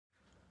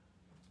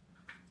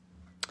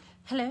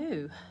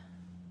Hello.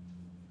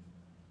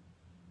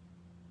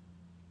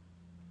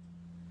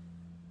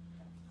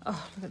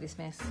 Oh, look at this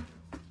mess.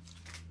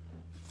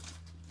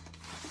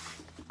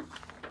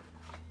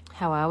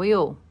 How are we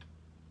all?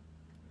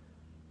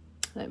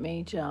 Let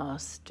me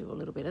just do a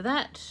little bit of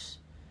that.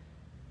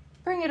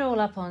 Bring it all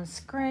up on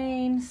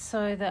screen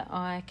so that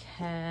I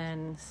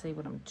can see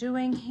what I'm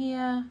doing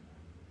here.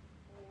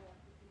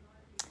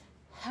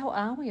 How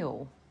are we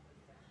all?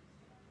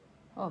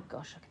 Oh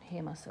gosh, I can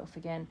hear myself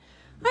again.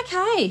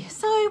 Okay,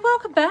 so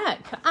welcome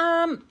back.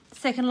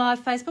 Second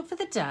live Facebook for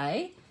the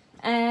day.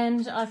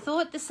 And I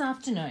thought this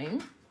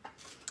afternoon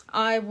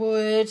I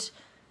would,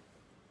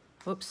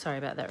 whoops, sorry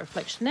about that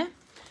reflection there.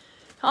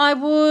 I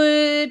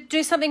would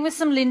do something with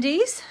some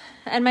Lindy's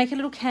and make a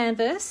little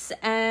canvas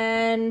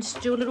and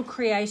do a little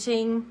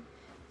creating,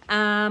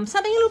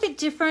 something a little bit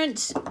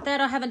different that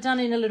I haven't done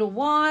in a little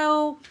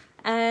while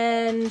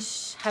and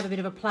have a bit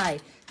of a play.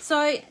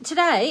 So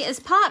today, as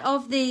part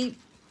of the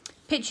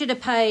Picture to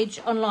Page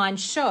online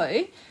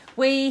show,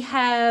 we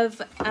have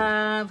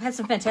had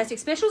some fantastic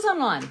specials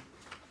online.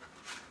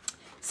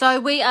 So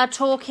we are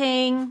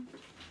talking,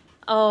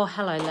 oh,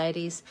 hello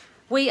ladies.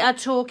 We are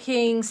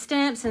talking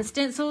stamps and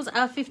stencils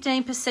are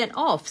 15%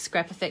 off.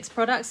 Scrap Effects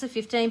products are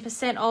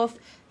 15% off.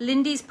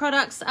 Lindy's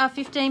products are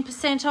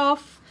 15%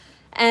 off.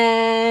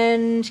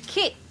 And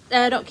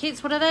not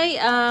kits, what are they?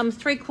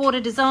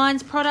 3/4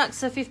 designs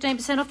products are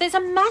 15% off. There's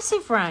a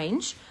massive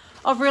range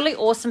of really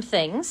awesome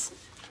things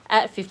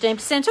at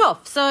 15%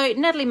 off. So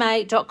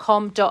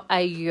nataliemay.com.au.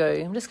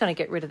 I'm just going to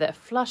get rid of that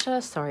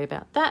flutter. Sorry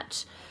about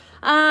that.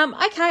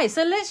 Okay,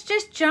 so let's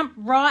just jump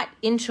right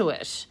into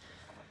it.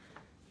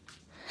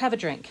 Have a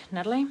drink,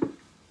 Natalie.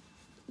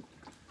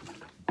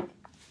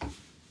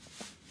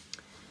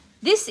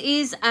 This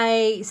is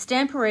a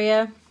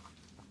Stamperia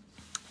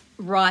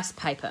rice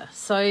paper.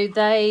 So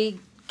they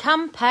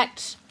come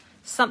packed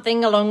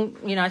something along,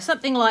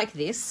 something like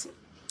this.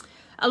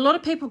 A lot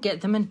of people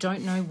get them and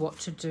don't know what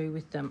to do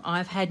with them.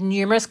 I've had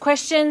numerous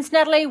questions,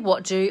 Natalie.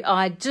 What do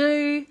I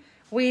do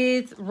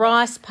with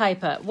rice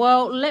paper?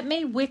 Well, let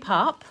me whip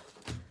up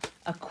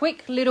a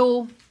quick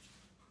little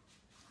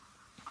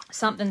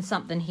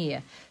something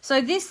here.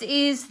 So this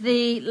is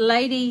the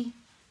Lady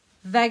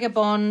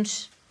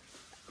Vagabond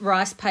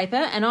rice paper,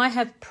 and I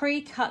have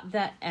pre-cut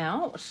that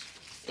out.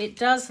 It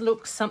does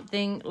look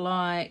something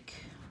like,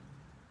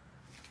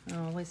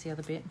 oh, where's the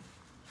other bit?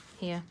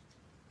 Here.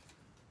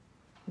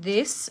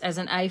 This as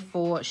an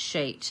A4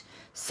 sheet.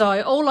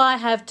 So all I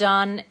have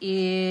done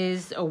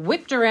is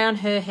whipped around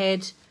her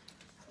head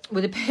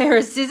with a pair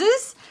of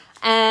scissors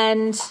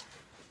and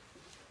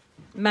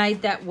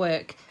made that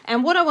work.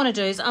 And what I want to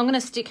do is I'm going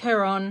to stick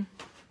her on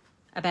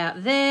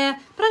about there,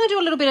 but I'm going to do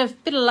a little bit of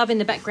love in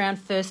the background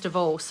first of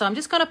all. So I'm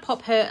just going to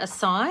pop her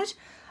aside.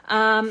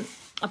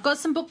 I've got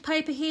some book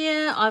paper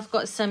here. I've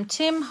got some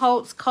Tim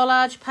Holtz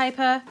collage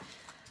paper.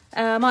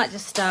 I might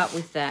just start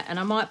with that, and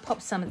I might pop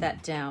some of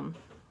that down.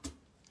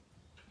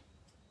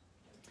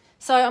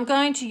 So I'm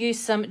going to use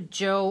some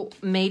gel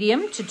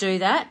medium to do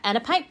that and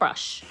a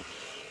paintbrush.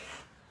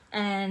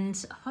 And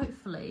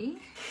hopefully,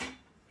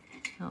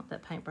 oh,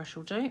 that paintbrush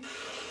will do.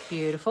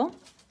 Beautiful.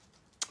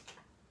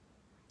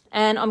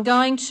 And I'm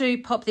going to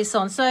pop this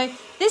on. So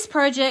this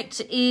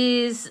project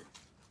is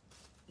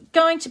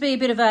going to be a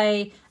bit of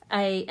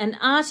an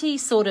arty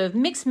sort of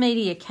mixed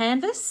media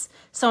canvas.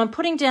 So I'm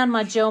putting down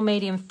my gel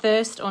medium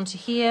first onto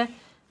here.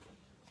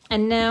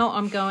 And now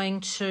I'm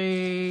going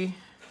to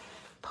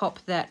pop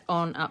that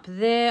on up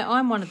there.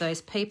 I'm one of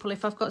those people,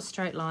 if I've got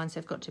straight lines,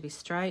 they've got to be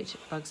straight.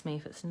 It bugs me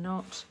if it's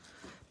not.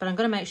 But I'm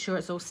going to make sure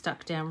it's all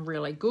stuck down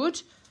really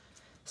good.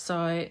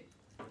 So,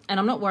 and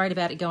I'm not worried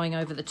about it going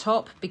over the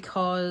top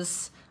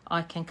because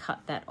I can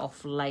cut that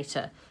off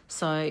later.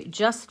 So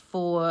just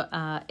for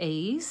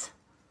ease,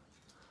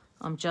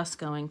 I'm just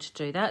going to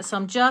do that. So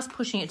I'm just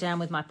pushing it down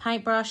with my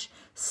paintbrush,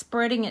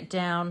 spreading it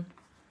down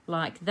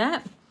like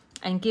that,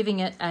 and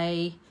giving it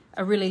a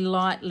really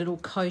light little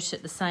coat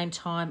at the same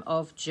time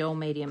of gel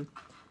medium.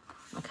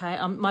 Okay,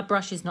 my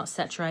brush is not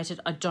saturated.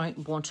 I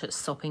don't want it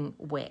sopping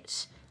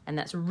wet, and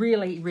that's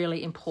really,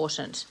 really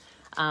important.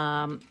 So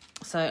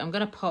I'm going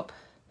to pop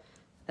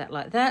that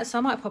like that. So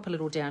I might pop a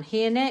little down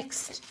here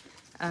next.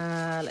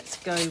 Let's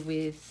go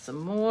with some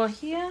more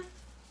here.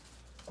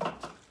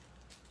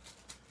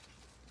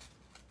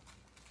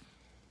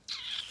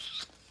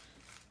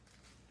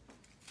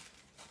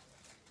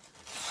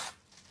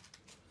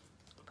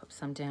 Pop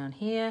some down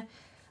here.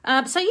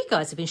 So you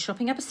guys have been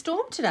shopping up a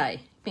storm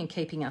today. Been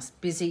keeping us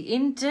busy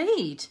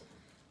indeed.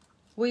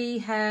 We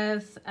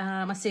have,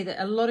 I see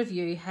that a lot of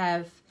you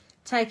have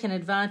taken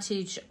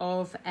advantage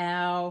of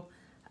our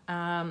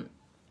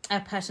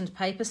patterned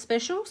paper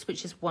specials,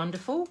 which is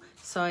wonderful.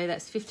 So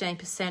that's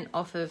 15%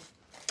 off of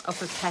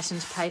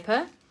patterned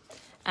paper,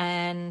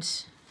 and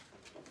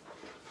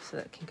so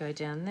that can go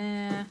down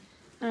there.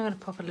 And I'm going to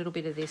pop a little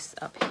bit of this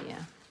up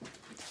here.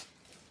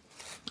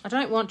 I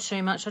don't want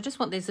too much. I just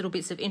want these little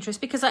bits of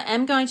interest because I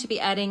am going to be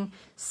adding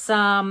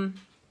some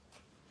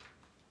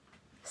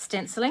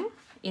stenciling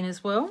in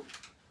as well.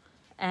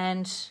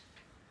 And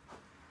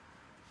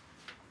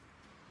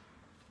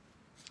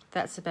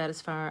that's about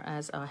as far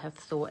as I have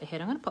thought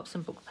ahead. I'm going to pop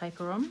some book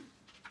paper on.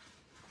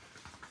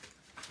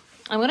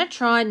 I'm going to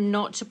try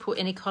not to put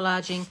any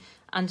collaging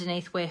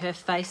underneath where her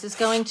face is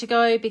going to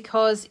go,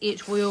 because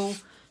it will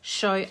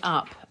show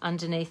up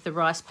underneath the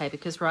rice paper,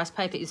 because rice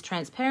paper is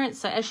transparent.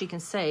 So as you can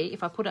see,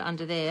 if I put it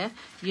under there,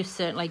 you're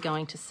certainly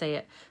going to see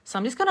it. So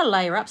I'm just going to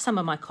layer up some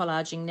of my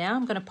collaging now.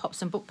 I'm going to pop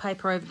some book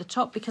paper over the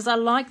top because I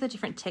like the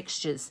different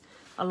textures.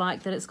 I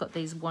like that it's got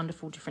these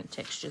wonderful different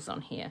textures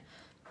on here.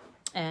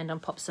 And I'll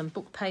pop some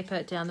book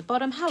paper down the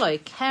bottom. Hello,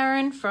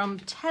 Karen from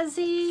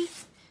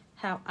Tassie.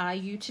 How are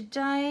you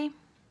today?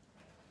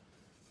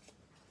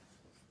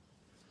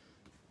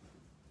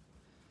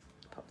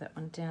 Pop that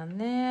one down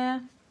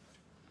there.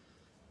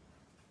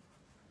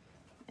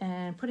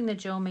 And putting the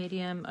gel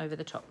medium over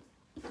the top.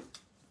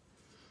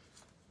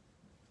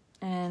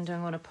 And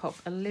I'm going to pop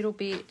a little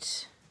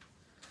bit.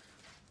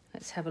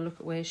 Let's have a look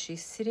at where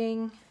she's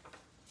sitting.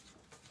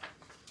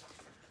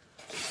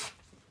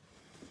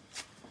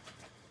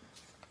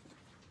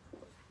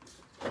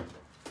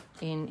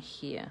 In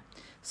here.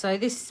 So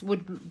this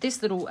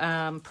little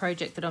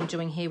project that I'm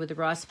doing here with the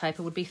rice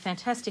paper would be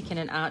fantastic in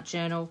an art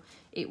journal.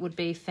 It would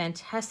be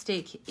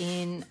fantastic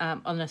in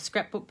on a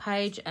scrapbook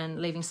page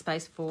and leaving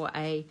space for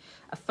a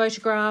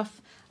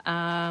photograph.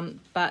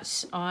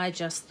 But I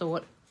just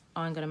thought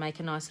I'm going to make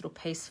a nice little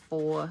piece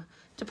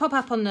to pop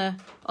up on the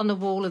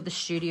wall of the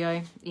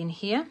studio in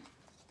here,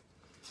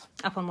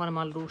 up on one of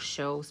my little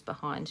shelves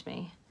behind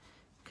me,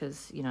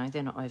 because you know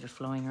they're not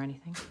overflowing or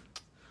anything.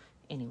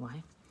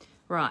 Anyway.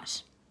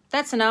 Right,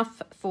 that's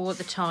enough for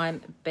the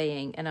time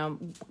being.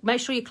 And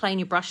make sure you clean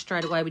your brush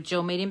straight away with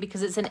gel medium,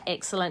 because it's an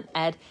excellent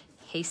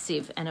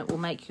adhesive and it will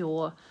make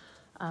your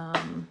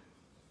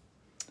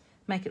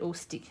make it all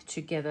stick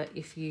together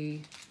if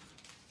you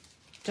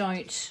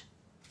don't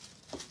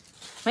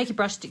make your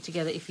brush stick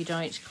together if you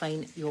don't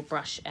clean your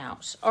brush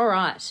out. All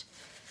right,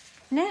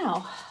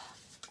 now,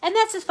 and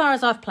that's as far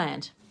as I've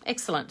planned.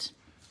 Excellent.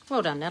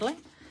 Well done, Natalie.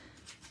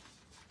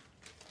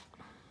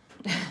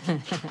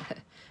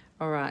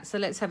 All right, so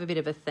let's have a bit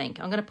of a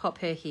think. I'm going to pop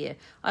her here.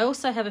 I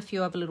also have a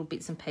few other little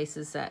bits and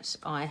pieces that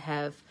I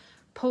have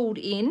pulled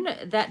in.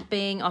 That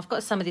being, I've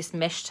got some of this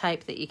mesh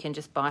tape that you can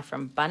just buy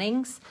from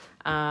Bunnings.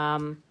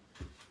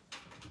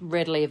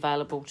 Readily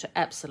available to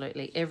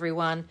absolutely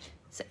everyone.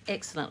 It's an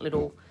excellent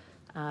little,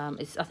 I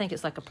think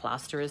it's like a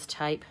plasterer's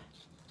tape.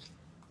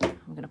 I'm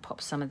going to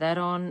pop some of that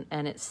on,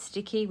 and it's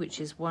sticky, which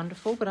is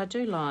wonderful, but I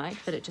do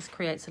like that it just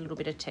creates a little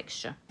bit of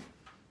texture.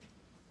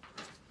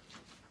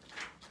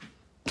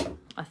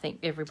 I think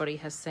everybody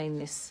has seen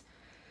this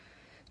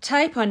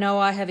tape. I know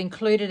I have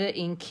included it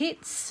in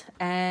kits,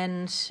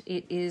 and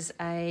it is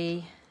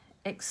a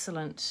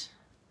excellent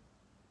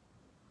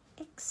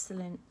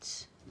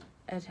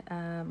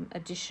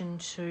addition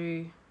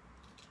to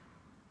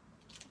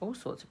all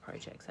sorts of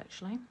projects,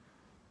 actually.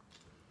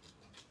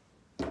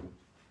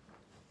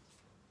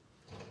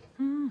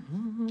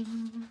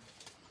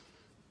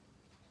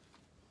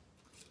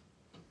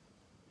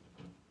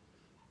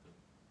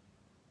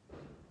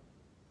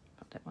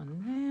 Put that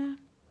one there.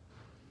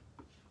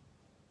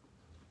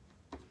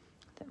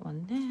 That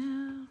one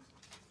there.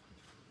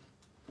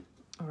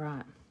 All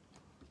right.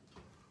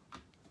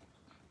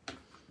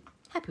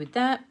 Happy with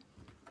that.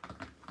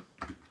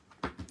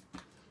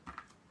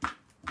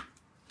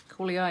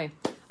 Coolio.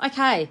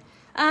 Okay.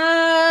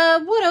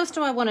 What else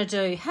do I want to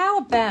do? How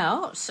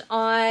about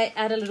I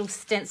add a little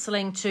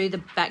stenciling to the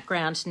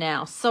background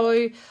now?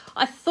 So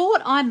I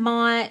thought I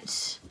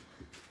might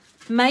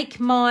make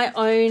my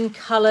own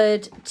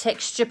coloured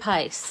texture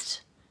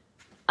paste.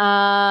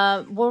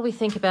 What do we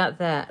think about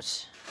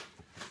that?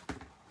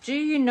 Do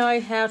you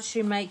know how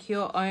to make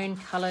your own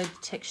coloured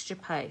texture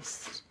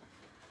paste?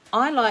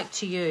 I like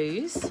to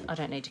use, I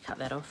don't need to cut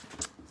that off,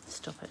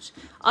 stop it.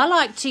 I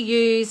like to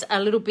use a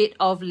little bit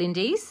of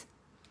Lindy's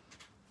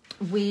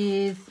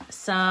with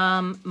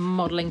some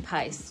modelling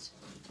paste.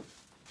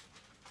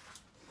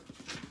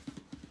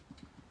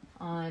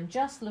 I'm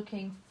just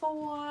looking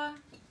for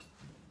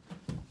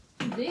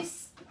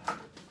this.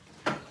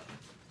 Oh,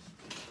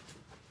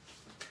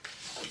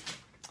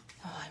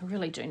 I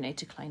really do need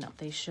to clean up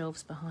these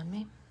shelves behind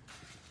me.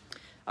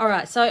 All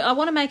right, so I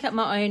want to make up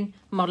my own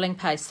modelling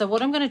paste. So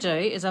what I'm going to do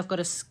is I've got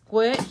a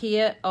squirt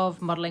here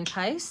of modelling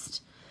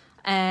paste,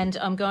 and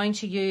I'm going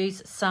to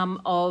use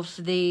some of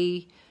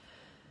the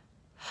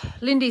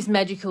Lindy's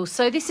Magical.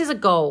 So this is a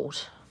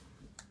gold.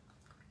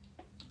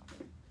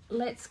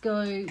 Let's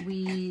go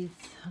with,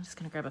 I'm just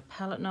going to grab a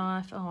palette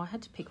knife. Oh, I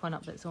had to pick one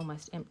up that's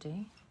almost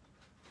empty.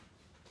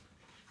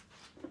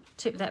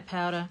 Tip that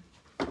powder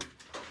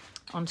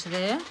onto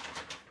there.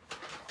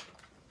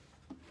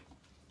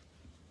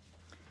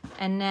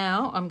 And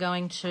now I'm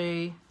going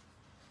to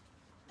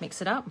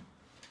mix it up.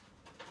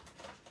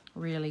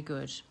 Really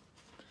good.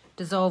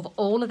 Dissolve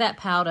all of that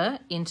powder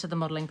into the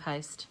modelling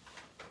paste.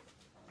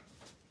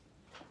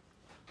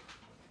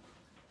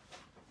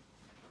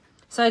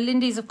 So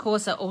Lindy's, of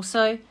course, are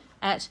also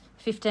at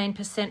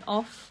 15%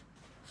 off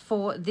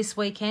for this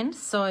weekend.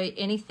 So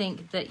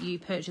anything that you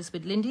purchase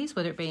with Lindy's,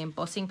 whether it be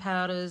embossing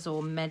powders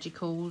or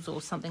magicals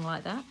or something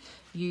like that,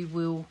 you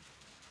will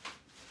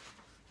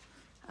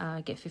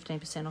get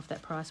 15% off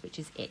that price, which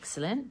is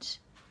excellent.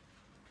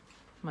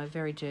 My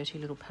very dirty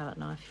little palette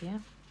knife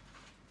here.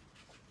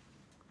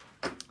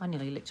 I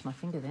nearly licked my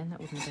finger then.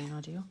 That wouldn't have been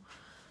ideal.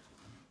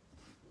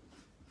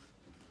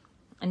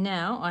 And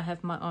now I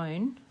have my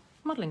own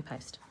modelling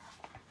paste.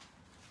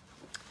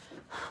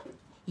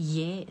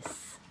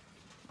 Yes.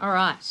 All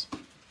right.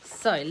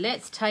 So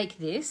let's take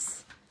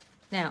this.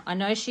 Now, I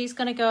know she's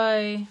going to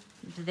go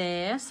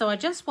there. So I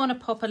just want to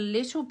pop a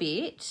little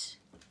bit.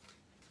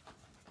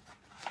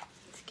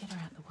 Let's get her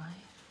out of the way.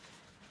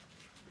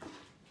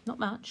 Not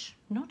much.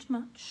 Not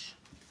much.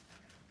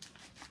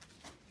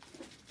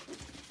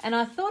 And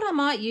I thought I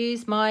might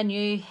use my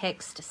new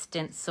hexed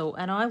stencil,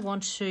 and I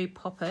want to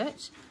pop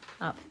it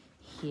up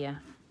here.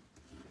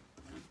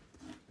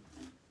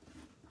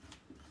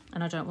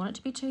 And I don't want it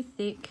to be too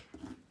thick.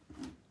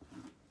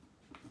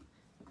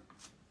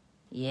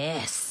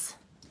 Yes.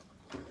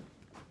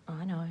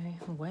 I know,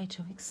 I'm way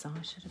too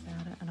excited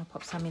about it. And I'll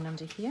pop some in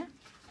under here.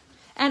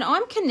 And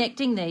I'm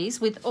connecting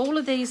these with all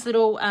of these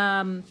little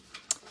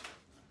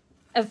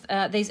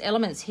these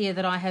elements here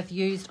that I have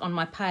used on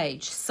my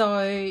page,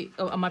 so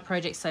on my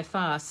project so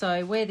far.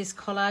 So where this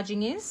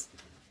collaging is,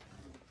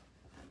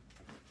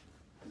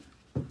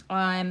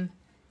 I'm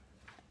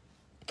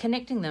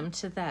connecting them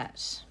to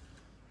that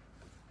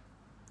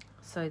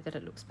so that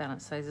it looks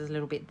balanced. So there's a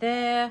little bit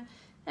there,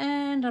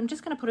 and I'm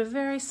just going to put a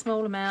very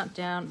small amount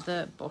down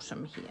the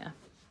bottom here.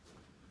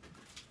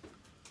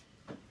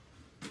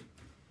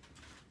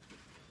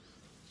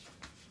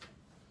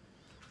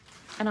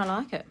 And I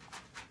like it.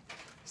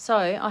 So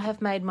I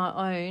have made my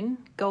own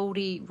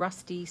goldy,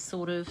 rusty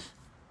sort of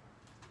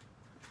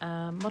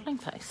modelling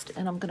paste,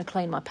 and I'm going to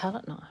clean my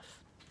palette knife.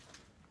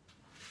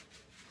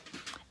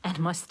 And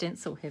my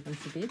stencil, heaven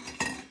forbid.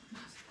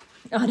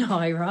 I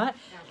know, right?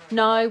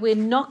 No, we're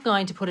not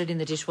going to put it in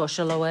the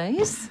dishwasher,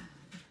 Louise.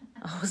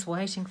 I was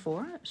waiting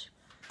for it.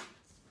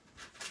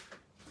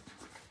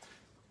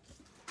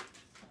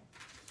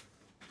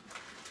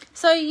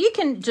 So you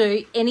can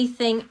do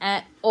anything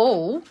at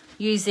all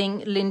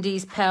using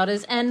Lindy's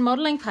powders and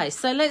modelling paste.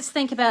 So let's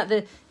think about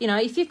the, you know,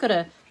 if you've got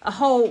a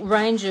whole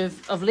range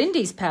of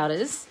Lindy's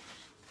powders,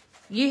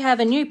 you have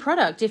a new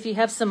product. If you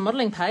have some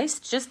modelling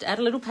paste, just add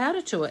a little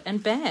powder to it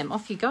and bam,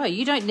 off you go.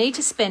 You don't need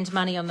to spend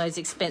money on those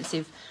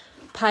expensive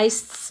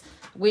pastes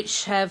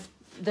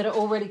that are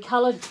already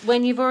coloured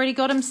when you've already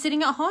got them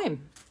sitting at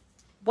home.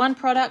 One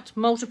product,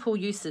 multiple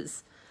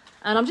uses.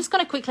 And I'm just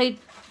going to quickly,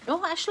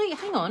 oh, actually,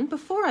 hang on,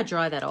 before I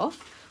dry that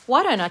off,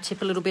 why don't I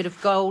tip a little bit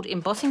of gold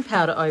embossing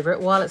powder over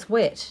it while it's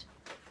wet?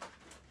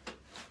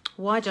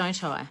 Why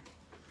don't I?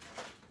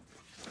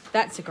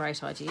 That's a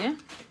great idea.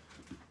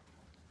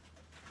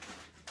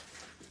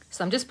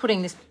 So I'm just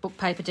putting this book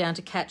paper down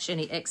to catch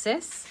any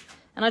excess.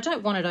 And I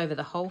don't want it over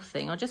the whole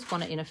thing. I just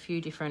want it in a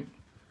few different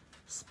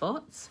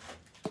spots.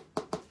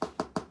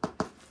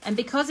 And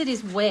because it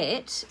is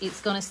wet,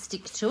 it's going to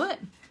stick to it.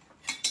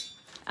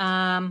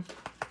 And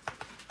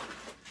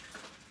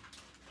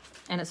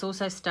it's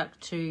also stuck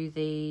to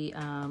the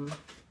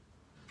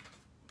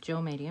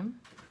gel medium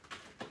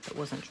that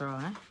wasn't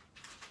dry,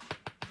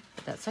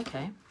 but that's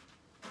okay.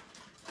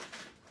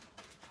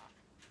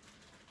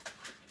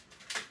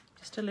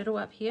 Just a little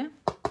up here.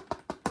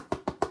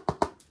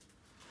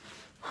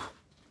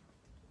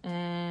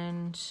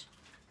 And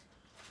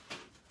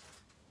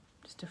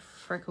just a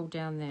freckle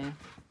down there.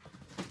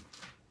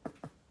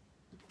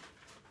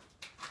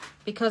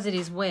 Because it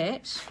is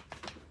wet,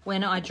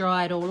 when I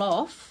dry it all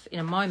off in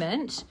a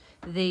moment,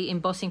 the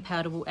embossing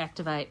powder will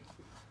activate.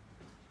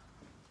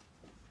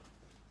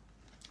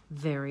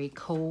 Very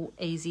cool,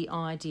 easy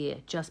idea,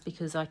 just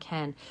because I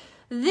can.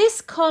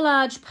 This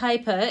collage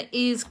paper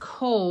is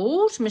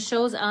called,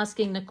 Michelle's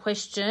asking the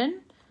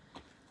question.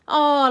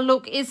 Oh,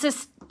 look,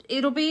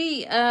 it'll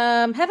be,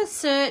 have a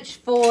search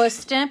for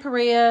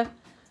Stamperia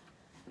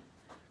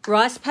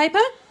rice paper.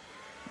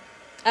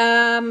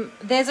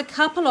 There's a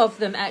couple of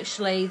them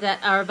actually that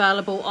are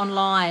available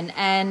online,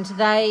 and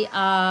they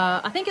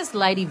are, I think it's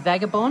Lady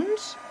Vagabond,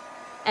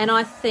 and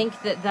I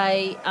think that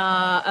they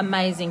are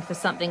amazing for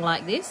something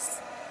like this.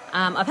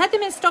 I've had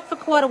them in stock for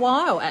quite a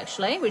while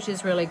actually, which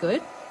is really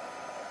good.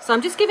 So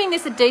I'm just giving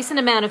this a decent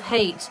amount of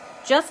heat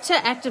just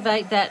to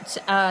activate that,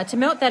 to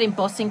melt that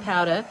embossing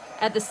powder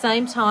at the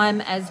same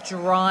time as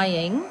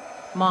drying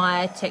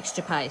my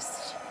texture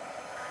paste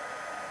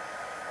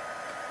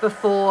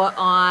before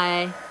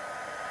I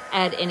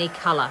add any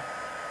colour.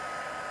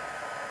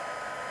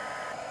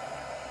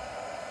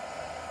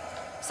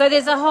 So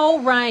there's a whole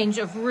range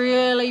of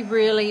really,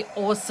 really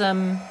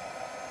awesome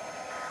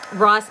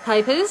rice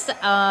papers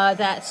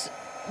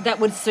that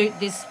would suit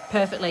this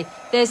perfectly.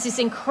 There's this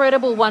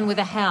incredible one with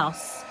a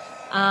house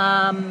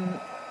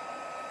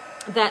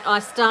that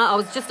I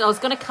was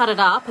going to cut it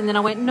up, and then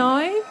I went,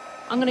 no,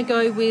 I'm going to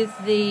go with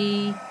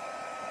the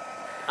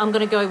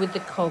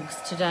cogs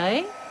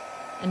today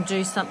and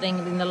do something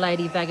in the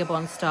Lady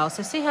Vagabond style.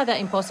 So see how that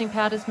embossing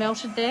powder's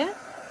melted there?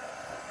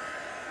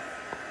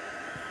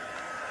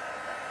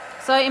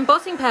 So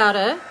embossing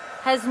powder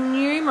has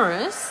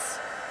numerous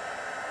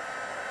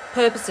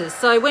purposes.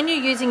 So when you're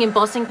using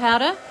embossing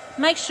powder,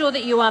 make sure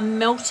that you are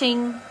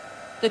melting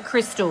the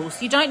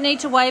crystals. You don't need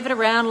to wave it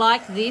around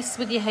like this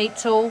with your heat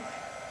tool.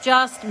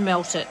 Just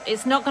melt it.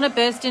 It's not going to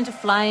burst into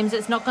flames.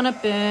 It's not going to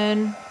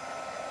burn.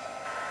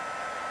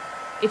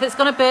 If it's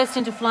going to burst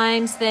into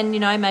flames, then, you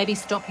know, maybe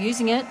stop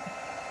using it.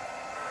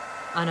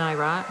 I know,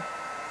 right?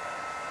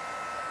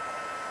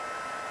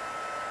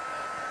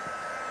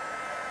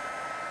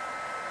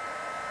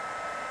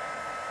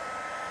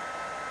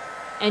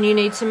 And you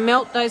need to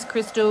melt those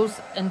crystals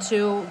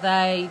until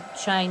they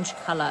change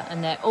colour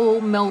and they're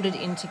all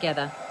melded in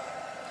together.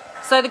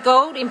 So the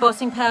gold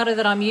embossing powder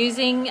that I'm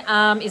using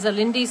is a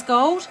Lindy's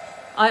gold.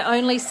 I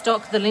only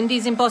stock the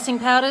Lindy's embossing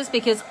powders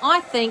because I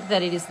think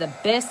that it is the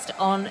best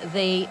on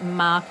the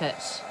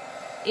market.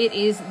 It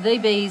is the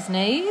bee's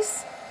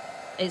knees.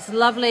 It's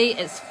lovely,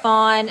 it's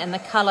fine, and the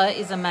colour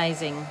is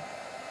amazing.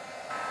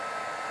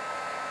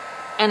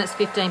 And it's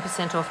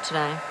 15% off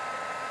today.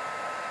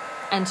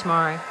 And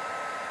tomorrow.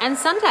 And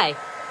Sunday.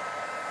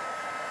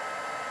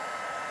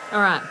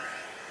 All right.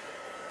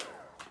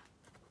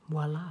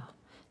 Voila.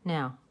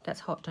 Now, that's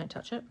hot, don't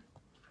touch it.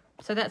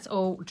 So that's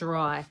all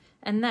dry.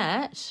 And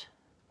that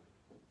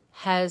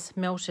has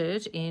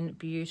melted in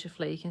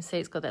beautifully. You can see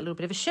it's got that little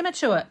bit of a shimmer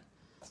to it.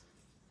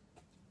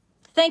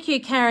 Thank you,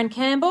 Karen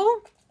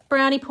Campbell.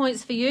 Brownie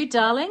points for you,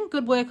 darling.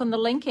 Good work on the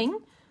linking.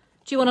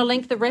 Do you want to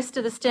link the rest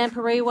of the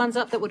Stamperia ones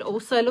up that would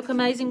also look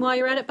amazing while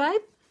you're at it,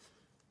 babe?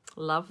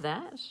 Love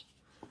that.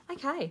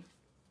 Okay.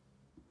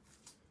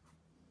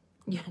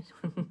 Yeah.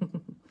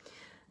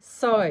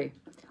 So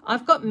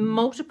I've got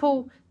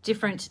multiple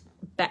different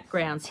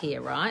backgrounds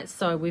here, right?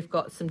 So we've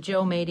got some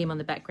gel medium on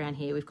the background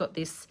here. We've got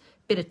this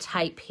bit of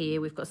tape here.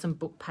 We've got some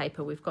book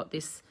paper. We've got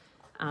this,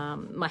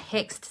 my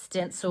hexed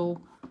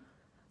stencil.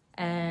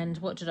 And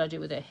what did I do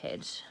with her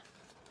head?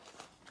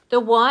 The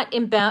white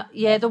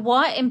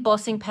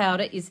embossing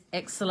powder is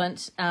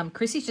excellent.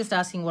 Chrissy's just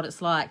asking what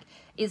it's like.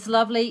 It's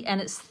lovely and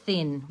it's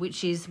thin,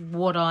 which is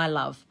what I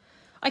love.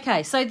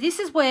 Okay, so this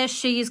is where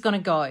she is going to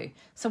go.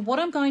 So what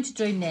I'm going to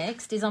do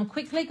next is I'm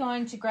quickly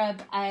going to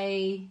grab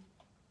a...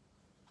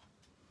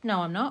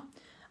 No, I'm not.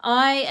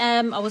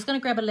 I was going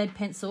to grab a lead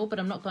pencil, but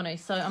I'm not going to.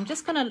 So I'm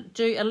just going to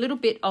do a little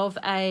bit of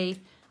a...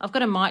 I've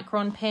got a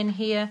micron pen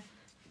here,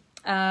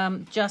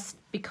 just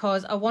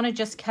because I want to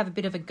just have a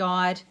bit of a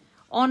guide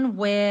on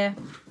where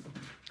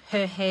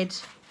her head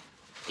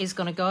is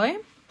going to go.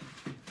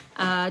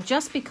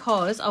 Just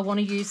because I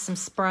want to use some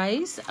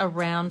sprays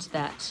around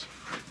that.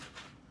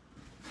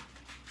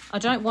 I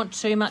don't want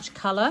too much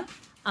colour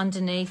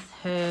underneath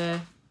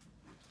her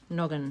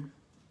noggin.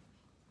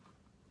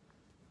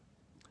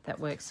 That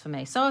works for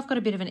me. So I've got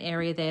a bit of an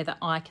area there that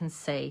I can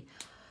see.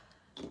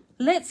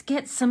 Let's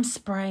get some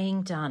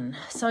spraying done.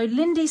 So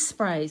Lindy's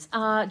sprays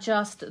are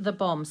just the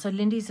bomb. So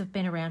Lindy's have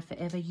been around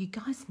forever. You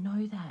guys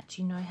know that.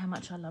 You know how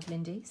much I love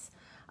Lindy's.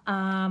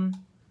 And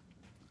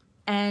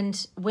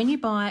when you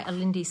buy a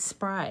Lindy's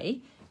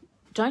spray,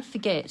 don't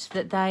forget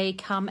that they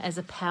come as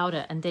a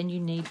powder and then you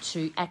need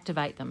to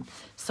activate them.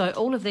 So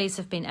all of these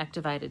have been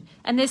activated.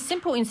 And there's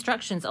simple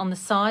instructions on the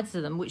sides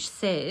of them which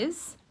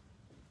says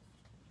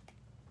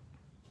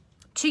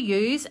to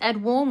use,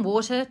 add warm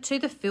water to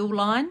the fill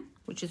line,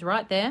 which is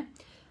right there.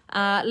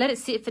 Let it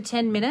sit for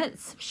 10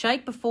 minutes.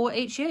 Shake before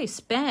each use.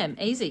 Bam,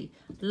 easy.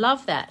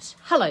 Love that.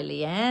 Hello,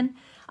 Leanne.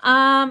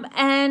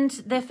 And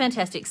they're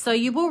fantastic. So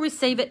you will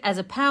receive it as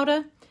a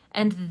powder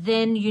and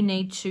then you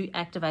need to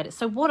activate it.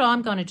 So what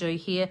I'm going to do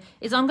here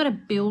is I'm going to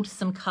build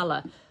some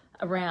colour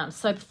around.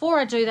 So before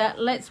I do that,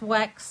 let's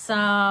wax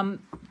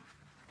some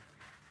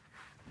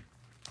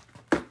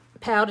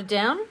powder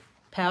down.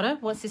 Powder,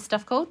 what's this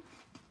stuff called?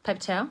 Paper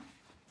towel.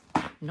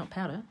 Not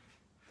powder.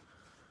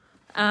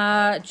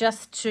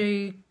 Just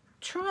to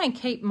try and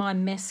keep my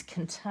mess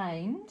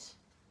contained.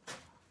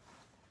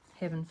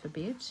 Heaven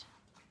forbid.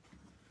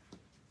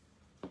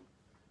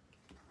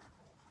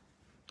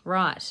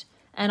 Right.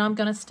 And I'm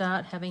going to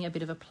start having a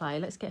bit of a play.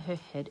 Let's get her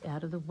head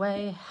out of the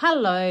way.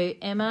 Hello,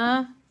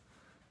 Emma.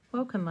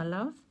 Welcome, my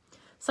love.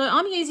 So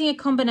I'm using a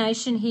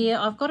combination here.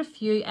 I've got a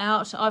few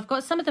out. I've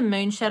got some of the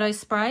Moonshadow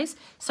sprays.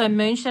 So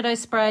Moonshadow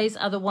sprays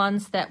are the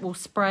ones that will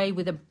spray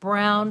with a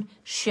brown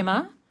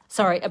shimmer.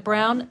 Sorry, a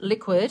brown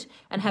liquid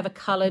and have a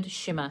coloured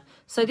shimmer.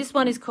 So this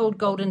one is called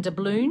Golden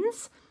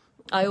Doubloons.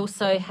 I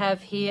also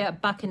have here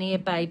Buccaneer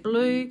Bay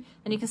Blue.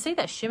 And you can see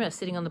that shimmer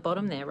sitting on the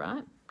bottom there,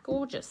 right?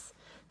 Gorgeous.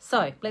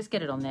 So let's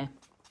get it on there.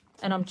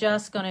 And I'm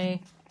just going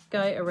to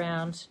go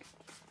around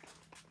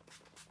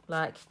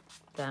like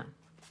that.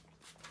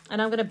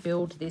 And I'm going to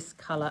build this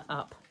colour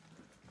up.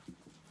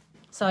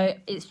 So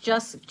it's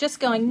just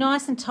going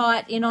nice and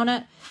tight in on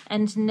it.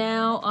 And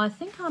now I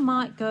think I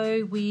might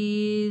go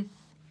with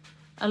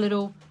a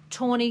little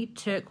tawny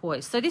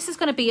turquoise. So this is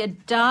going to be a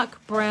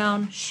dark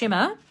brown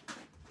shimmer.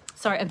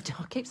 Sorry, I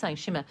keep saying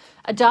shimmer.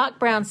 A dark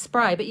brown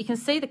spray, but you can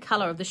see the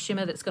colour of the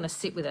shimmer that's going to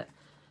sit with it.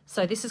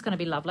 So this is going to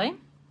be lovely.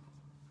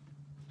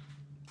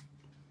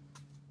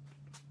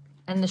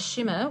 And the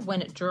shimmer,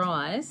 when it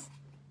dries,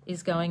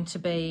 is going to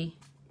be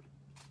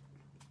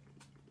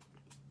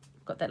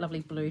got that lovely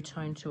blue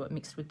tone to it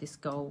mixed with this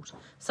gold.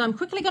 So I'm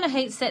quickly going to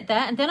heat set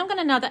that, and then I'm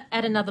going to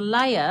add another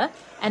layer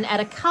and add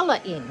a colour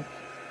in.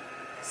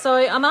 So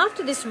I'm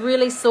after this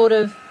really sort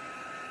of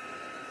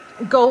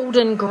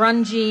golden,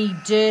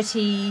 grungy,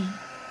 dirty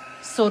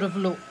sort of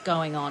look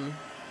going on.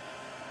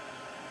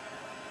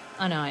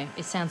 I know,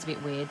 it sounds a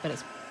bit weird, but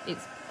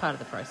it's part of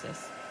the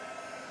process.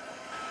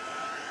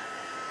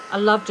 I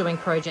love doing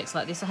projects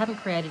like this. I haven't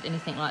created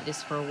anything like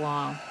this for a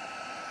while.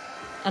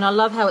 And I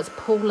love how it's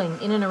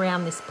pooling in and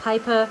around this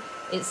paper.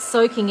 It's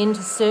soaking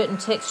into certain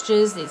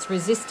textures. It's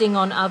resisting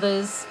on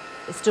others.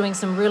 It's doing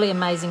some really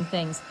amazing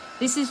things.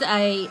 This is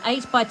a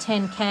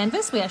 8x10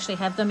 canvas. We actually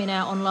have them in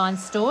our online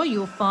store.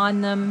 You'll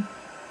find them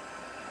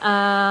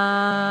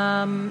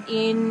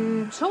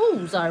in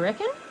tools, I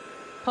reckon,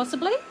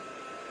 possibly.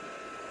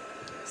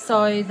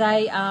 So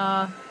they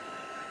are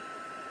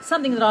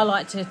something that I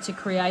like to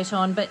create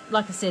on. But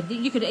like I said,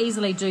 you could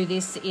easily do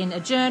this in a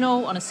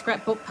journal, on a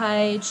scrapbook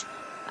page,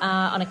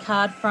 on a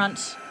card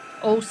front,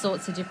 all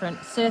sorts of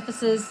different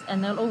surfaces,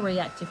 and they'll all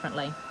react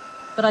differently.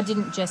 But I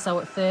didn't gesso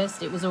at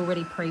first. It was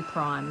already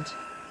pre-primed.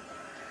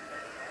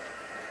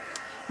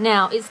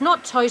 Now, it's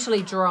not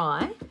totally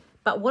dry,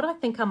 but what I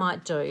think I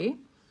might do,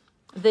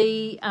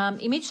 the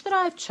image that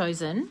I've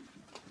chosen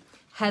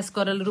has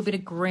got a little bit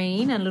of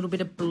green and a little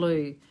bit of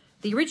blue.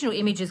 The original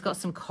image has got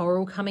some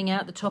coral coming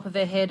out the top of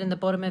her head and the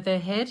bottom of her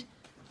head.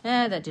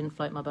 That didn't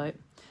float my boat.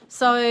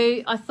 So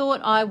I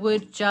thought I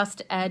would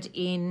just add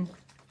in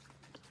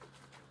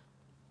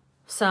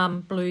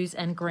some blues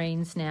and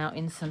greens now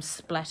in some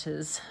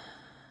splatters.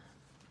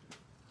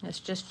 Let's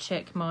just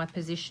check my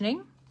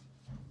positioning.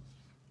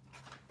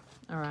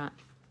 All right.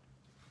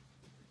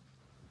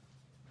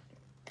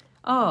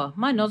 Oh,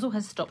 my nozzle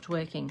has stopped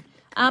working.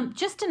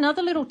 Just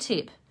another little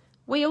tip.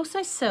 We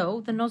also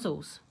sell the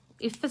nozzles.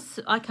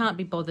 I can't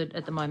be bothered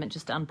at the moment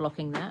just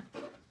unblocking that.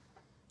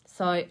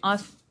 So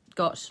I've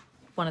got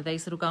one of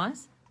these little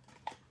guys.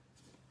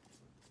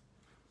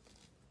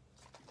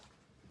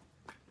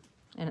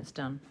 And it's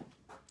done.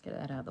 Get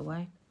that out of the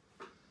way.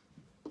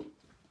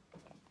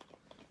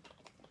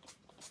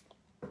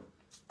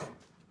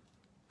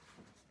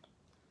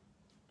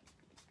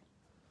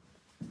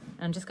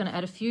 I'm just going to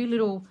add a few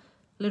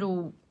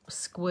little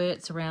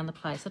squirts around the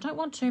place. I don't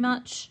want too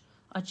much.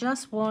 I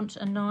just want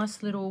a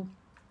nice little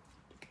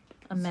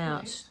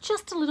amount.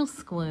 Just a little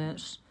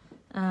squirt.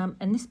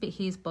 And this bit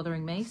here is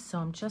bothering me, so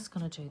I'm just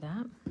going to do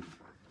that.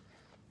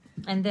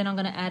 And then I'm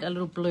going to add a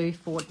little blue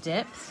for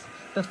depth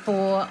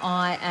before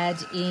I add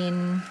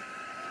in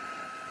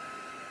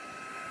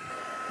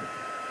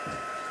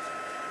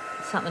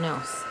something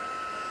else.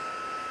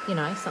 You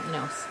know, something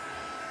else.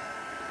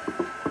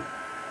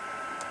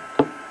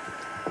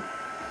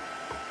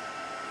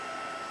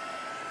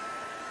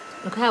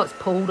 Look how it's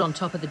pulled on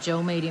top of the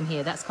gel medium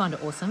here. That's kind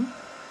of awesome.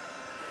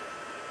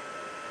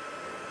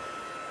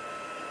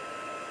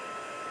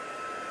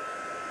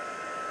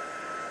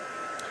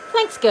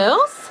 Thanks,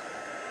 girls.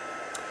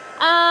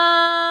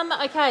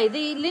 Okay,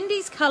 the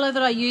Lindy's colour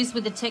that I used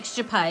with the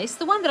texture paste,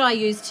 the one that I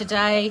used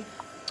today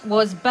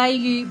was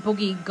Bayou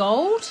Boogie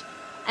Gold,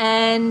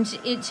 and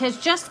it has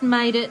just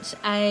made it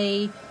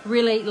a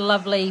really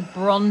lovely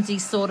bronzy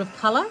sort of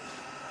colour.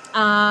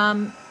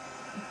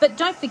 But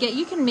don't forget,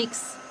 you can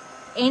mix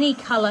any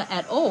colour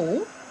at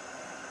all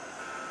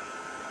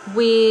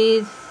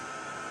with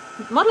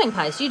modelling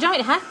paste. You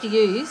don't have to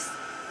use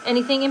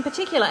anything in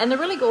particular. And the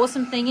really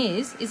awesome thing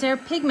is they're a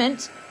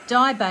pigment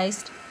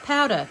dye-based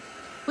powder,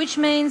 which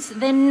means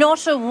they're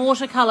not a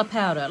watercolour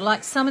powder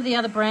like some of the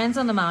other brands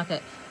on the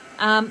market.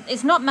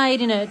 It's not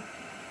made in a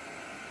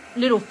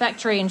little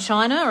factory in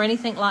China or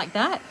anything like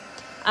that.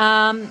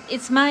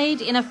 It's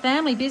made in a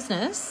family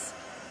business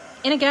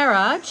in a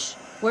garage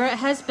where it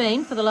has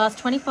been for the last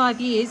 25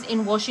 years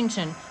in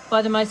Washington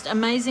by the most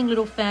amazing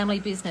little family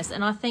business.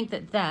 And I think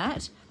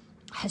that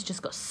has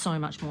just got so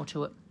much more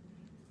to it.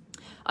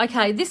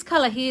 Okay, this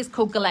colour here is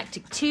called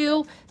Galactic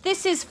Teal.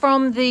 This is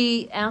from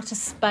the Outer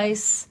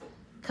Space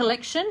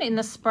collection in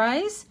the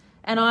sprays.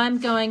 And I'm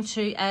going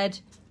to add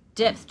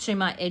depth to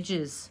my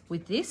edges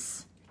with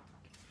this.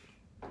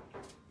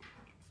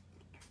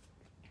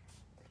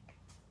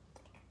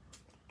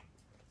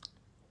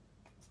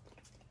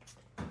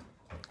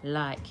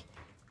 Like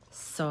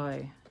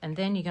so. And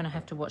then you're going to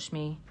have to watch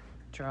me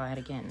dry it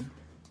again.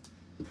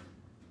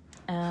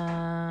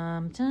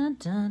 Dun,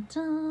 dun,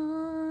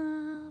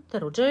 dun.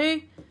 That'll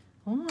do.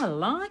 Oh, I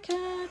like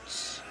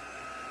it.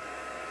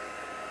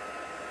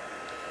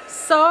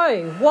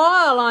 So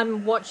while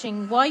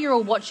you're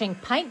all watching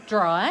paint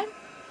dry,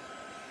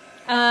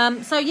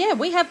 so yeah,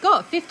 we have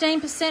got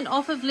 15%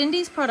 off of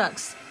Lindy's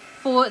products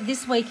for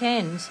this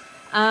weekend.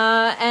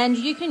 And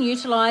you can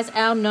utilise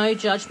our no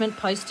judgment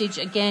postage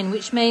again,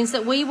 which means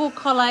that we will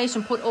collate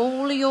and put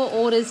all of your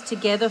orders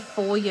together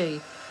for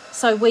you.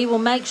 So we will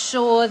make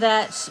sure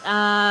that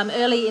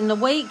early in the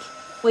week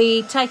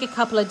we take a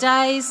couple of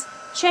days,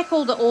 check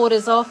all the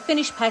orders off,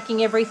 finish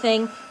packing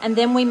everything, and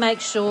then we make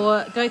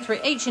sure, go through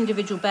each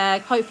individual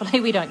bag, hopefully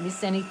we don't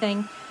miss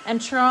anything,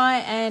 and try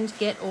and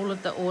get all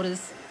of the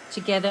orders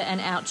together and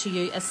out to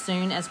you as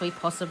soon as we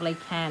possibly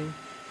can.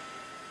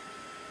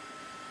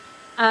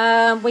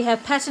 We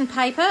have pattern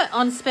paper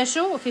on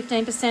special,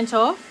 15%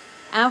 off.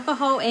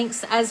 Alcohol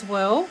inks as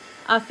well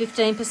are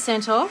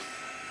 15% off.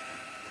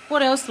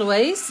 What else,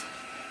 Louise?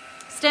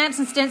 Stamps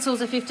and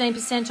stencils are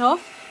 15%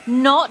 off.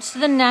 Not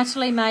the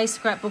Natalie May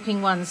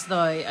scrapbooking ones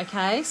though,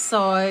 okay?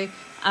 So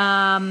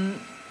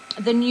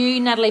the new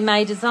Natalie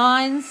May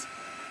designs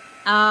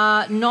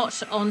are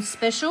not on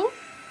special.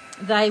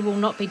 They will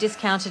not be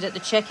discounted at the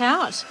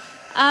checkout.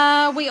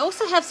 We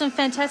also have some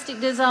fantastic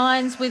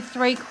designs with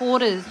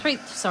three-quarter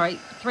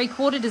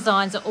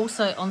designs are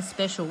also on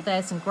special.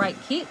 There's some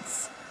great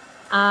kits.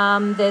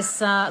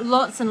 There's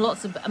lots and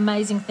lots of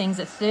amazing things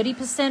at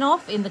 30%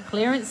 off in the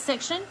clearance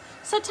section.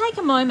 So take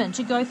a moment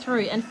to go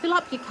through and fill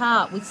up your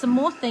cart with some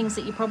more things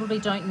that you probably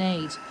don't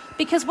need,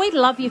 because we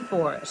love you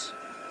for it.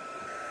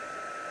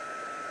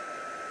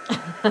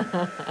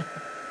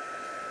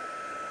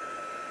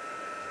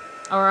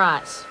 All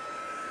right.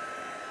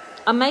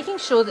 I'm making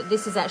sure that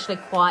this is actually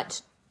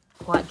quite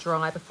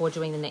dry before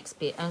doing the next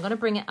bit. I'm going to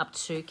bring it up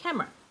to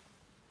camera.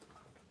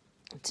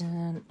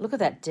 Dun. Look at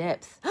that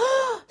depth.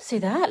 See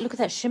that? Look at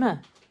that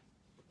shimmer.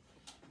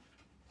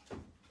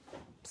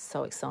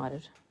 So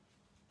excited.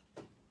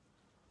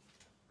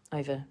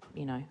 Over,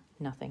 you know,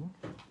 nothing.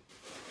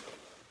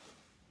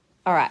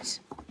 All right.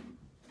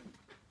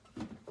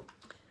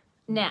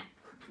 Now,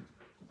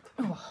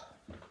 hang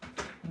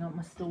on,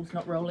 my stool's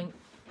not rolling.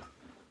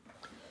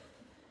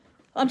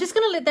 I'm just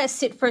going to let that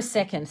sit for a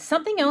second.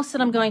 Something else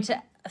that I'm going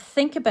to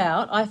think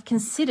about, I've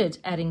considered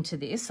adding to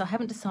this. I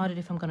haven't decided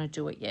if I'm going to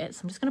do it yet,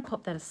 so I'm just going to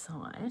pop that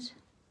aside.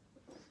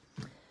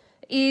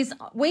 Is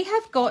we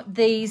have got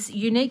these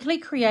uniquely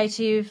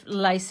creative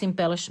lace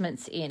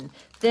embellishments in.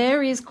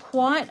 There is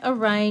quite a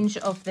range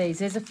of these.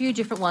 There's a few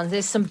different ones.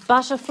 There's some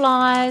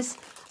butterflies.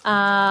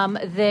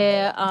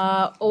 There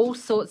are all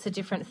sorts of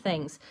different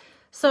things.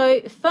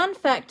 So fun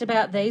fact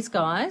about these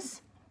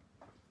guys,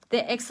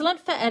 they're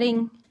excellent for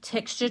adding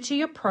texture to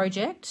your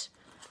project,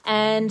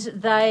 and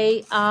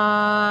they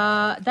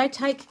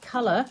take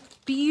colour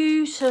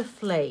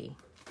beautifully.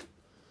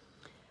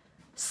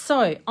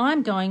 So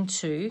I'm going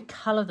to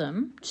colour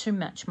them to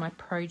match my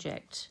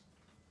project.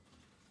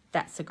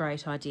 That's a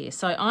great idea.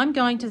 So I'm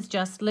going to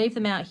just leave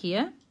them out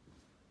here,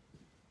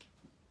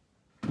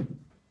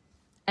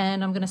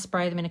 and I'm going to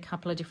spray them in a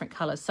couple of different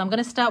colours. So I'm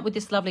going to start with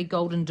this lovely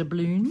golden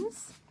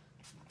doubloons.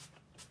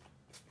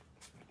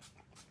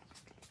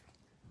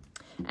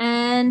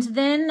 And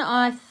then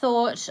I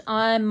thought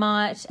I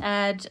might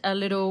add a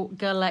little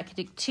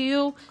galactic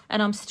teal,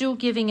 and I'm still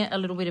giving it a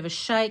little bit of a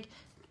shake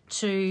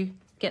to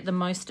get the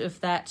most of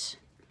that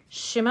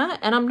shimmer.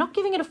 And I'm not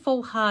giving it a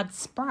full hard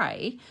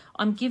spray.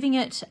 I'm giving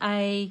it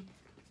a,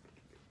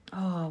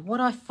 what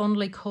I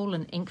fondly call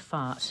an ink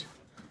fart.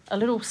 A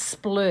little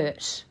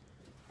splurt.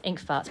 Ink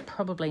fart's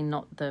probably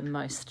not the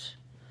most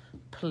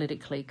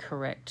politically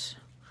correct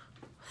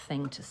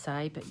thing to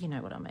say, but you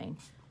know what I mean.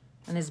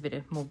 And there's a bit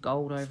of more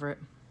gold over it.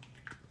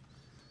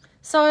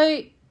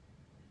 So,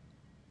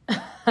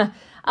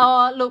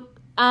 look,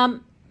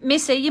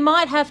 Missy, you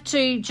might have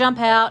to jump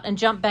out and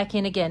jump back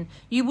in again.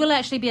 You will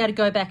actually be able to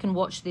go back and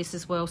watch this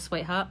as well,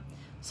 sweetheart.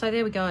 So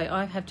there we go.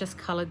 I have just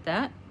coloured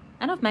that,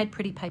 and I've made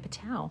pretty paper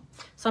towel.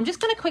 So I'm just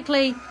going to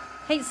quickly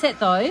heat set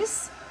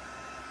those.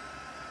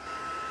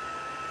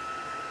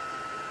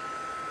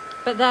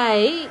 But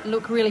they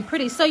look really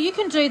pretty. So you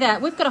can do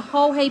that. We've got a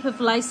whole heap of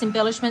lace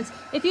embellishments.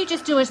 If you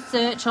just do a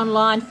search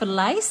online for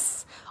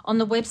lace on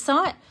the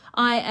website,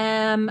 I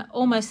am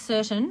almost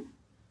certain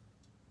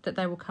that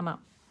they will come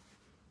up.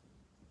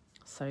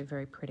 So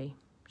very pretty.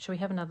 Shall we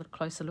have another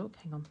closer look?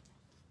 Hang on.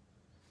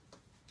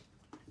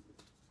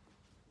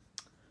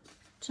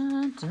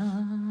 Dun,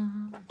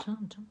 dun,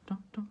 dun, dun,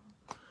 dun, dun.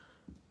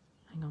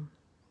 Hang on.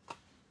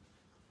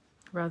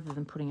 Rather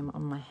than putting them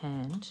on my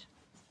hand.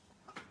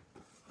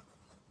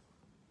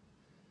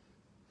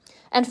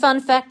 And fun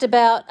fact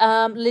about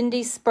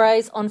Lindy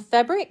sprays on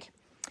fabric,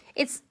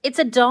 it's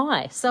a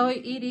dye, so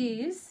it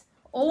is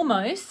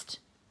almost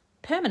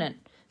permanent.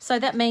 So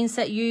that means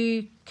that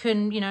you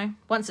can, you know,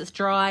 once it's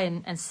dry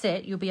and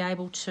set, you'll be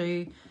able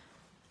to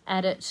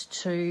add it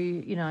to,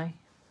 you know,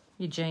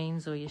 your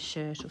jeans or your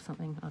shirt or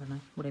something. I don't know,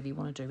 whatever you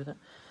want to do with it.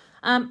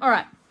 All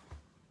right,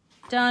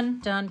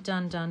 done, done,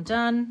 done, done,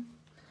 done.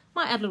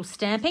 Might add a little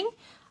stamping.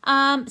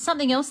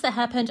 Something else that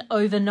happened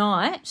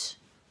overnight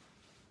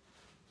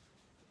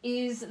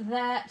is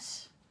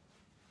that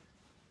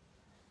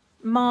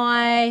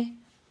my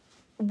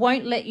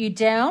Won't Let You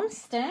Down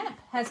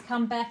stamp has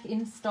come back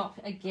in stock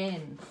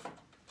again.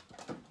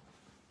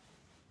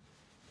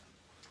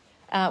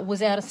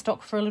 Was out of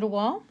stock for a little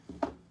while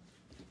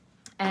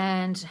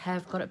and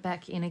have got it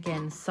back in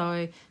again.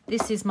 So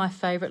this is my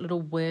favourite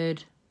little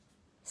word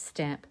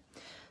stamp.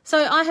 So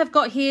I have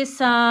got here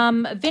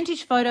some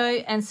vintage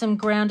photo and some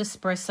ground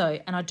espresso,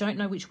 and I don't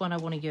know which one I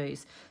want to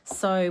use.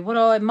 So what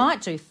I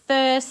might do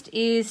first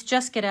is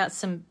just get out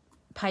some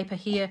paper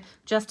here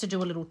just to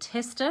do a little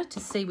tester to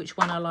see which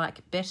one I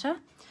like better.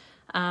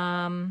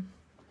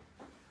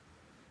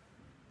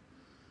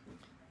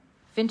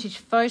 Vintage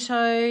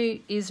Photo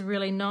is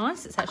really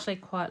nice. It's actually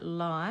quite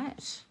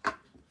light.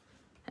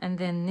 And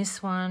then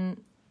this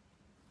one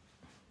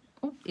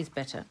is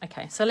better.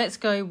 Okay, so let's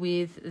go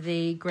with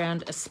the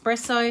Ground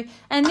Espresso.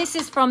 And this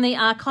is from the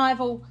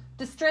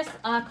Distress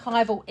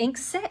Archival ink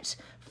set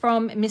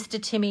from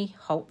Mr. Timmy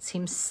Holtz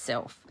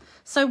himself.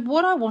 So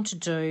what I want to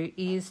do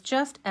is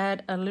just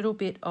add a little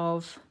bit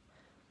of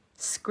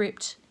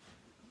script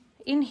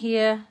in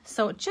here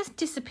so it just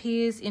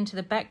disappears into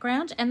the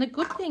background. And the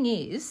good thing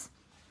is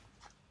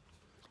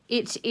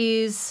it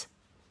is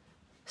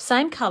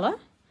same colour,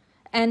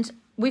 and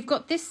we've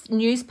got this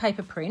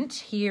newspaper print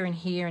here and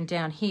here and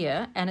down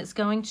here, and it's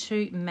going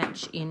to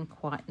match in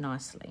quite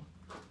nicely.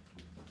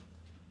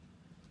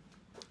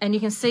 And you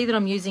can see that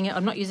I'm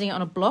not using it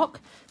on a block.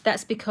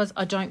 That's because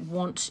I don't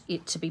want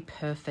it to be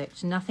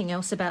perfect. Nothing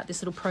else about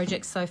this little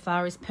project so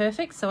far is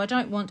perfect, so I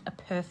don't want a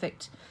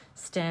perfect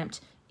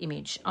stamped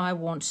image. I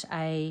want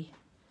a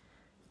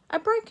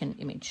broken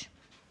image,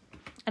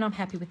 and I'm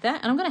happy with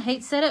that. And I'm going to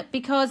heat set it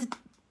because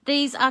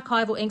these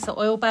archival inks are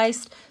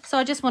oil-based, so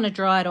I just want to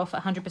dry it off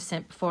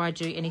 100% before I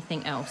do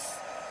anything else.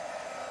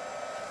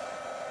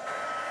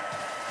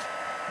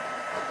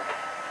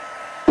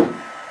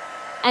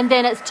 And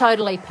then it's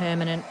totally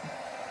permanent.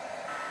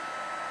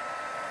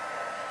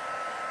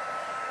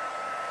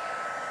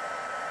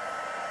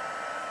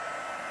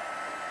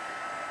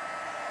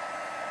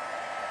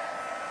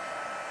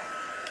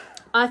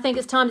 I think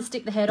it's time to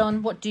stick the head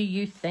on. What do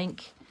you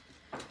think?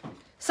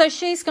 So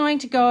she's going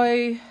to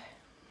go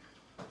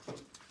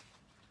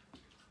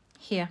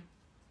here,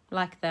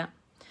 like that.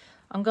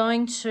 I'm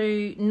going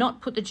to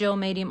not put the gel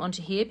medium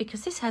onto here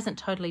because this hasn't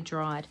totally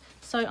dried.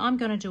 So I'm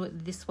going to do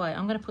it this way.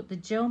 I'm going to put the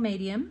gel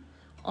medium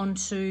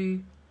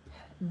onto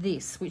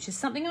this, which is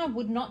something I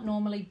would not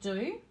normally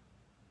do.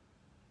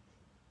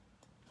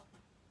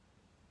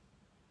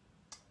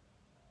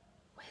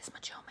 Where's my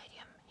gel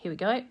medium? Here we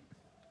go.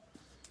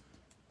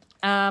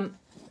 But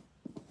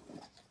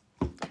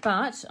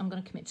I'm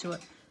going to commit to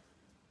it.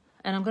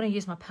 And I'm going to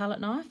use my palette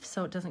knife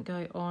so it doesn't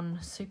go on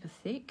super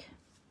thick.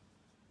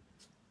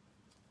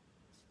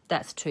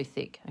 That's too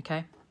thick,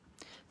 okay?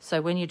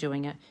 So when you're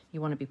doing it,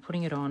 you want to be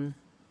putting it on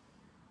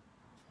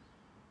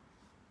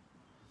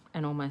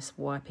and almost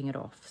wiping it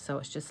off. So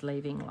it's just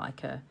leaving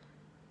like a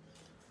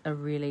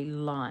really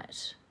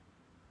light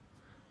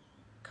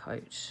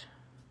coat.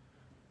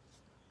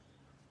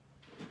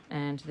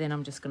 And then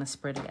I'm just going to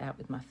spread it out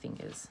with my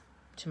fingers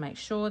to make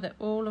sure that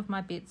all of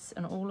my bits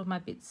and all of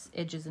my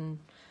edges and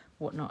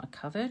whatnot are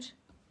covered.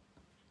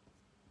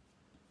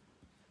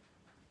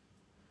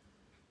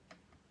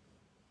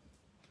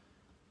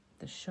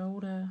 The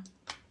shoulder.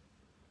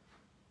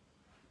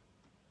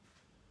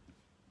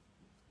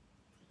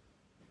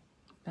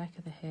 Back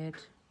of the head.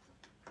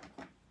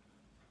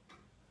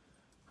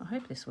 I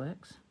hope this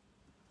works.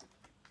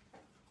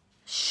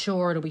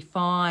 Sure, it'll be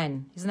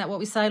fine. Isn't that what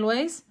we say,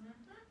 Louise?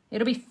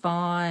 It'll be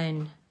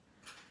fine.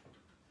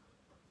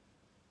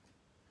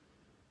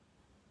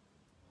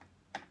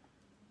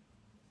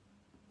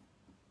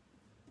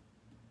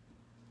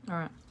 All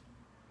right.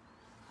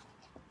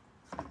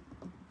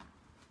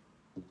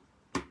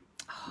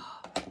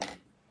 Oh.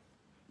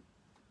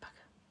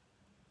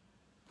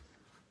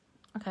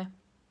 Okay.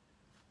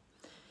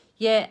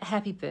 Yeah,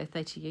 happy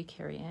birthday to you,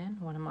 Kerry Ann.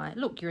 One of my...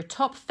 Look, you're a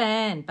top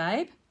fan,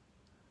 babe.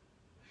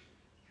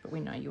 But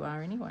we know you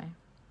are anyway.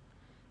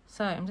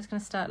 So I'm just going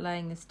to start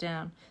laying this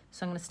down.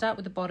 So I'm going to start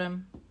with the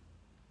bottom.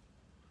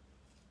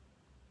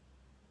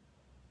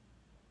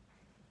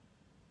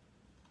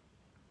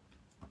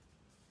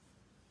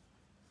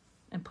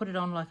 And put it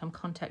on like I'm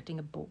contacting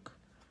a book.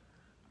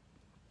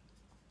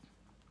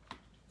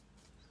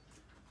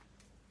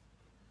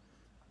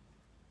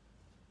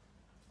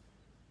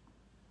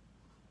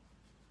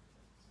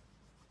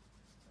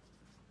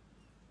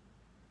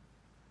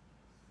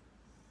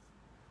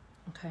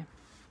 Okay. I'm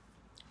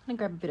going to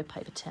grab a bit of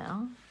paper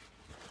towel.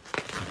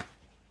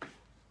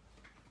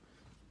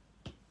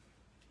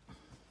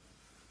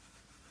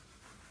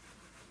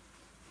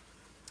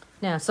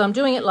 Now, so I'm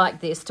doing it like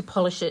this to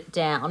polish it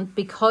down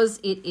because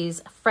it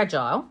is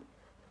fragile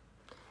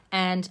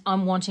and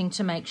I'm wanting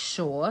to make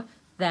sure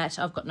that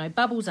I've got no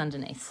bubbles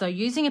underneath. So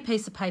using a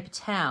piece of paper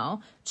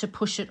towel to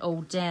push it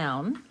all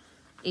down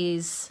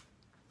is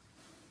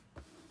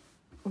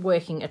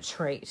working a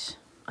treat.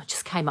 I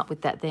just came up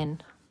with that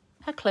then.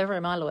 How clever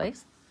am I,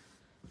 Louise?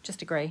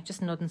 Just agree,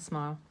 just nod and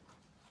smile.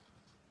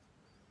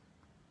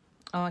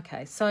 Oh,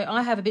 okay, so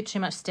I have a bit too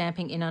much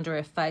stamping in under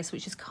her face,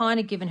 which has kind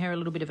of given her a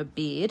little bit of a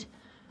beard.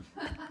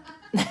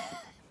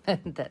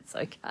 That's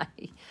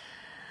okay.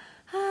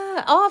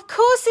 Oh, of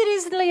course it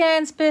is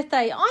Leanne's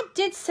birthday. I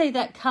did see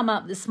that come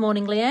up this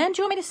morning, Leanne.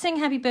 Do you want me to sing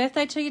happy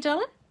birthday to you,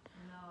 darling?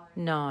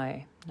 No,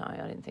 I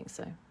didn't think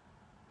so.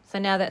 So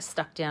now that's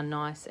stuck down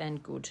nice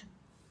and good.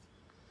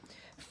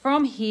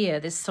 From here,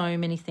 there's so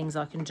many things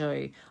I can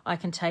do. I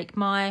can take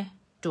my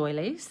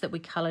doilies that we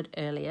coloured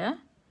earlier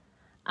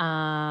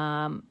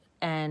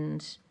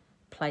and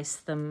place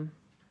them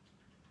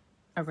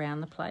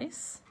around the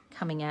place,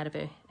 coming out of her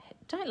head.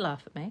 Don't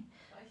laugh at me.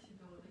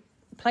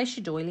 place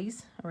your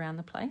doilies around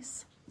the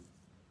place.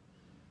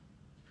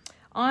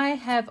 I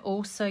have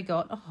also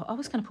got, oh, I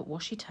was going to put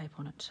washi tape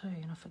on it too,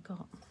 and I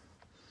forgot.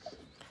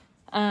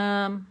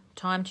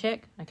 Time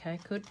check. Okay,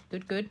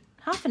 good.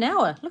 Half an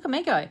hour. Look at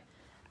me go.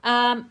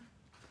 I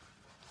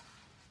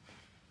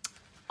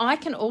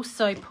can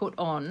also put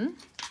on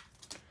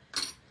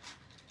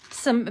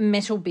some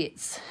metal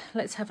bits.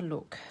 Let's have a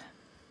look.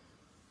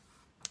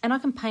 And I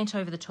can paint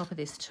over the top of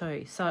this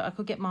too. So I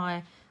could get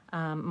my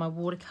my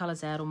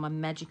watercolours out or my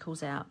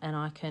magicals out, and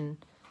I can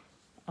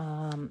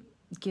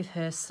give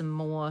her some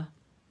more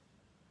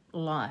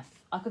life.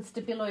 I could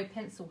Stabilo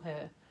pencil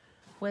her.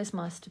 Where's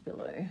my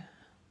Stabilo?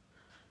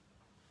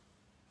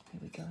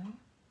 Here we go.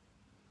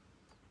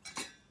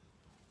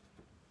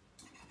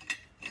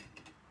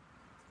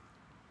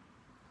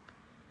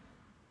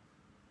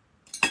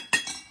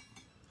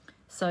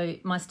 So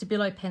my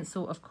Stabilo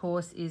pencil, of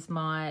course, is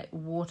my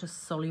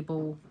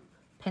water-soluble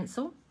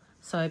pencil.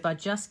 So by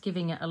just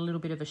giving it a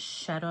little bit of a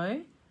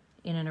shadow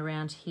in and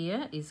around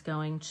here is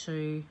going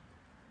to,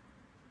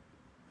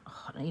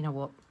 oh, you know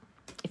what,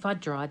 if I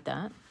dried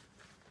that,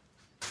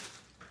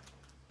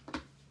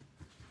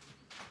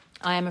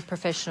 I am a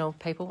professional,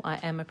 people, I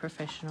am a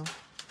professional.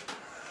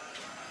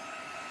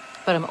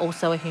 But I'm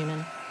also a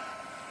human.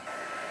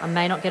 I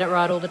may not get it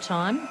right all the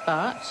time,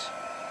 but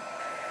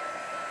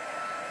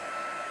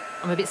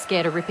I'm a bit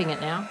scared of ripping it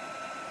now.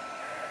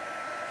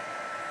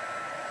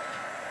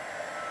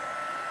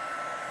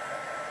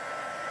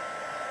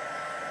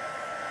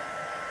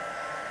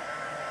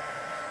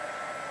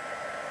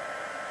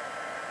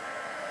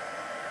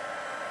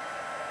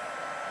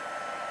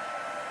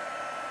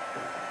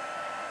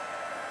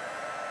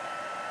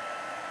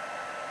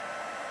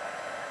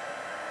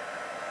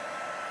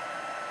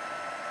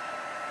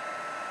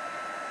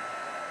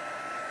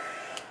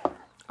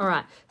 All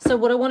right, so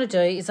what I want to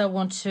do is I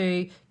want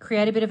to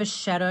create a bit of a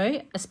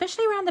shadow,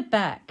 especially around the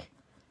back,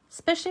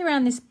 especially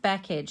around this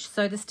back edge.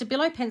 So the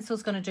Stabilo pencil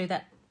is going to do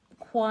that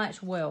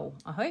quite well,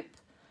 I hope.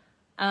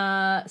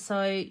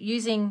 So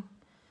using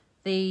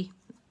the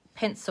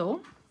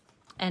pencil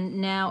and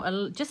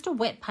now just a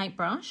wet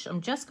paintbrush,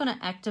 I'm just going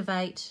to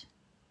activate.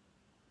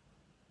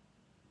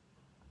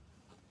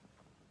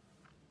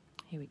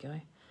 Here we go.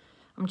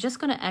 I'm just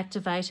going to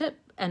activate it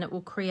and it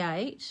will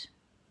create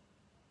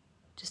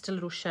just a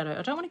little shadow.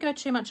 I don't want to go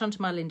too much onto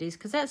my Lindy's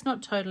because that's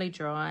not totally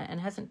dry and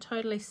hasn't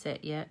totally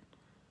set yet.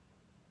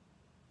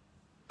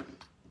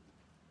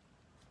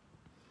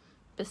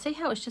 But see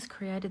how it's just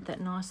created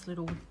that nice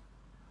little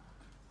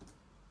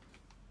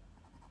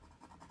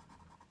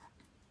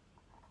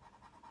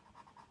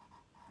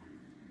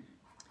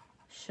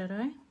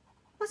shadow.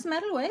 What's the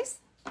matter, Louise?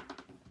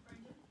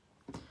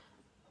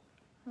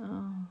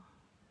 Oh,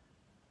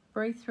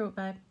 breathe through it,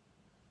 babe.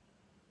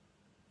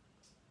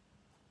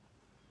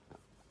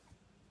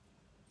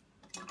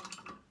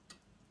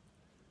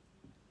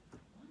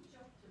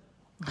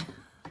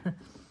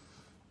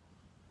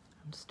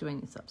 I'm just doing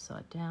this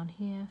upside down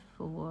here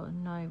for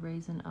no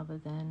reason other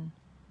than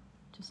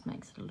just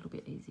makes it a little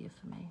bit easier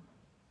for me.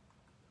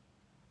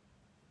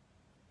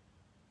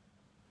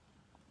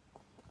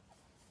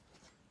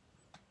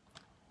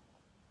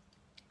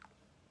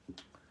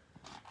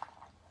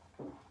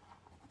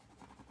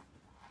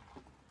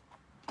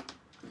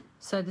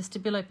 So the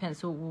Stabilo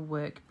pencil will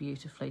work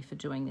beautifully for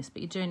doing this,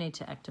 but you do need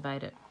to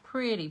activate it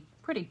pretty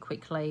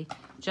quickly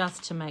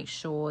just to make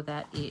sure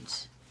that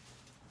it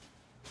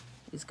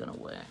is going to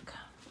work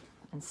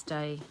and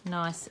stay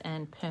nice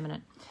and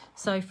permanent.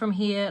 So from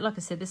here, like I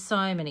said, there's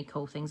so many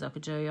cool things I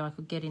could do. I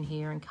could get in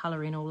here and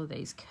colour in all of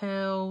these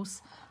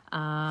curls.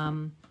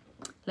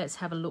 Let's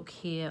have a look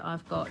here.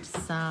 I've got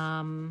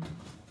some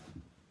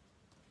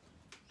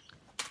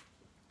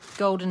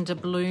golden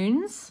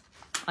doubloons.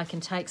 I can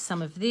take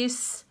some of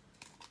this.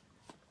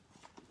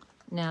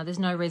 Now, there's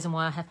no reason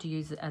why I have to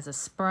use it as a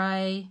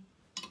spray.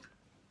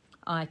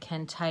 I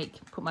can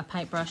put my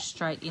paintbrush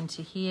straight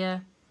into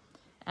here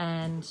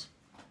and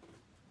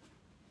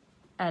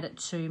add it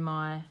to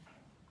my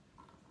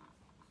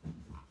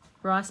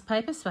rice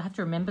paper. So I have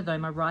to remember though,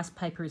 my rice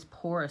paper is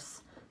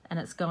porous and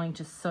it's going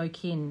to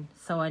soak in.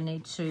 So I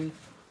need to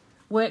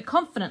work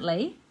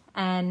confidently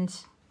and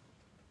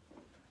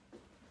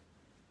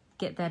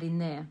get that in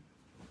there.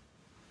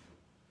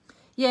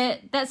 Yeah,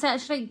 that's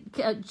actually,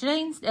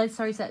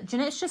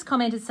 Jeanette's just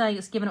commented saying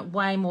it's given it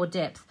way more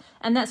depth.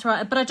 And that's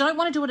right, but I don't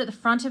want to do it at the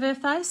front of her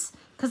face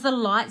because the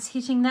light's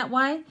hitting that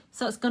way.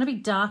 So it's going to be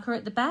darker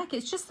at the back.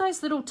 It's just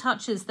those little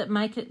touches that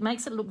makes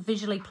it look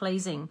visually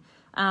pleasing,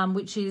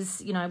 which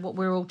is, you know, what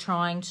we're all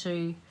trying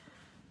to,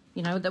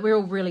 you know, that we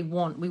all really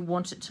want. We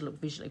want it to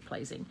look visually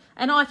pleasing.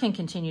 And I can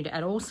continue to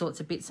add all sorts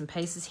of bits and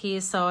pieces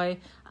here. So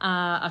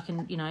I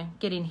can, you know,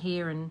 get in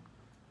here and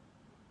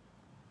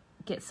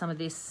get some of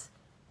this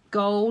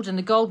gold, and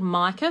the gold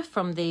mica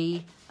from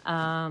the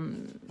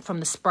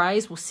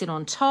sprays will sit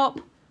on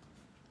top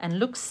and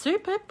look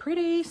super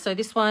pretty. So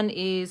this one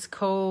is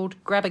called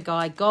Grab a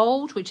Guy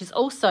Gold, which is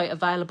also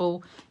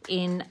available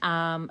in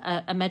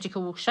a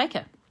magical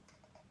shaker.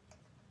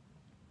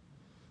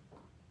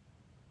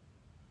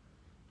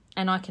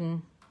 And I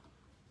can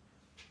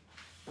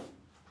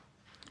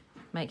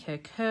make her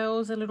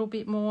curls a little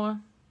bit more.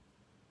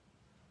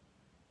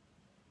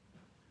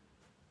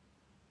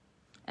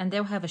 And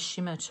they'll have a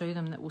shimmer to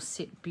them that will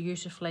sit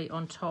beautifully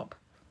on top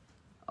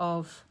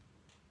of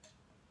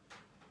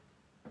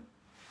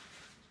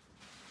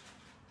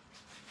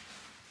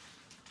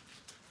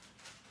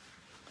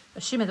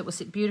a shimmer that will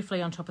sit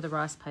beautifully on top of the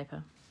rice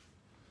paper.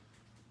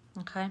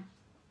 Okay.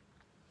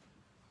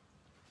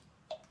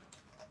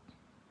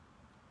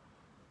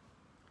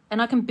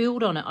 And I can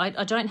build on it.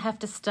 I don't have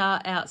to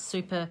start out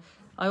super.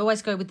 I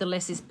always go with the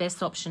less is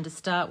best option to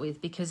start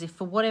with, because if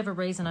for whatever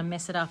reason I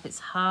mess it up, it's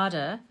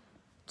harder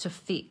to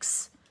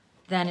fix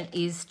than it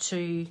is to,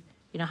 you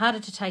know, harder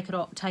to take it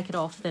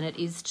off than it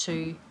is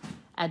to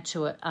add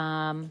to it.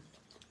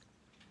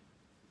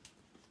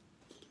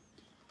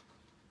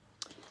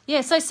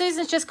 Yeah, so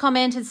Susan's just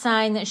commented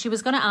saying that she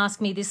was going to ask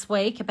me this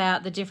week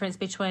about the difference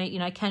between, you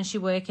know, can she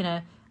work in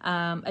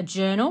a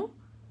journal,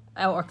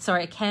 or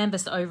sorry, a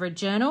canvas over a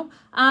journal?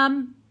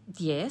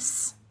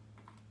 Yes.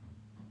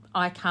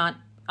 I can't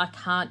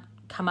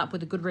come up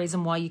with a good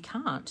reason why you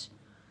can't.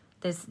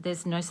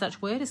 There's no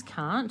such word as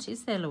can't,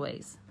 is there,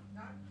 Louise?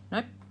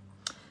 No.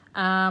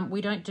 Nope.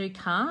 We don't do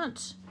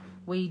can't.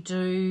 We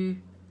do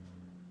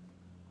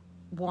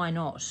why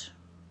not?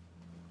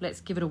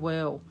 Let's give it a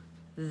whirl.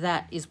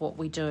 That is what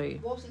we do.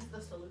 What is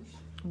the solution?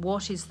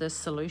 What is the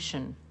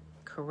solution?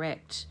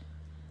 Correct.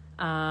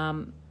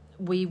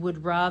 We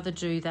would rather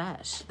do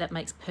that. That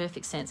makes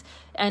perfect sense.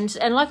 And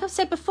like I've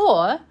said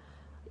before,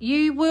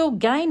 you will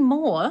gain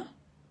more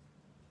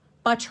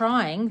by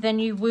trying than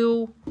you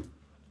will,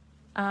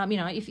 you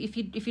know, if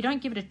you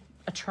don't give it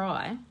a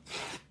try,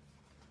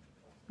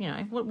 you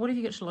know, what have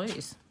you got to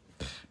lose?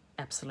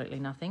 Absolutely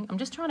nothing. I'm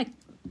just trying to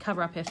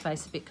cover up her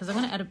face a bit because I'm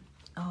going to add a...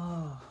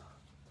 Oh...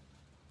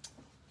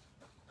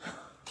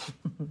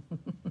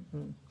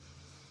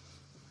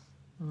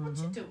 What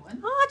you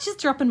doing? Oh, just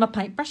dropping my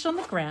paintbrush on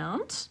the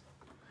ground.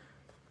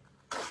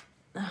 Oh,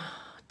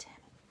 damn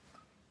it.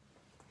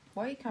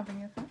 Why are you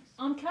covering your face?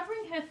 I'm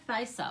covering her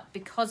face up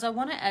because I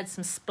want to add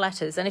some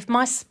splatters. And if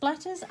my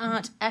splatters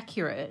aren't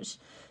accurate,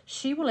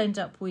 she will end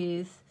up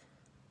with...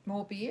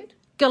 More beard?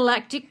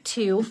 Galactic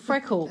teal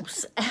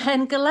freckles.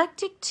 And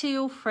galactic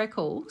teal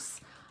freckles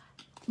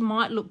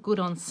might look good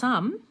on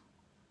some.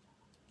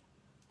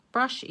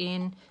 Brush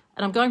in...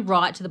 And I'm going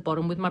right to the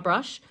bottom with my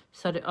brush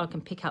so that I can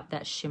pick up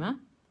that shimmer.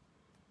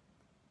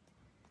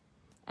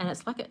 And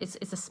it's like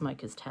it's a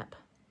smoker's tap.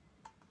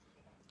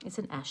 It's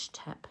an ash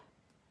tap.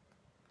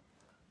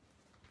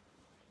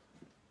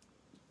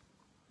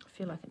 I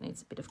feel like it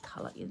needs a bit of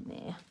colour in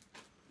there.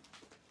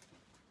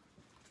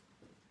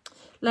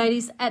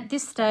 Ladies, at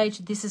this stage,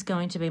 this is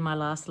going to be my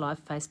last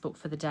live Facebook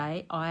for the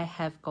day. I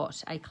have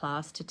got a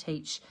class to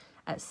teach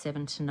at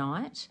 7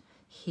 tonight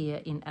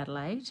here in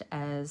Adelaide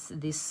as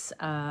this...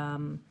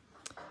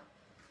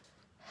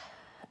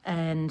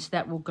 and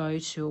that will go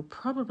till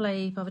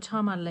probably, by the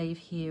time I leave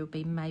here, it'll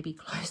be maybe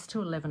close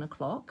to 11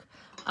 o'clock.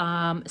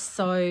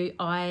 So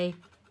I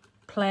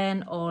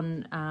plan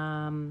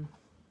on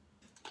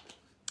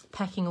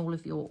packing all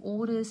of your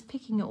orders,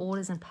 picking your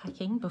orders and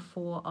packing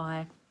before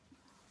I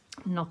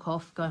knock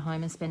off, go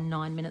home and spend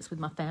 9 minutes with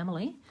my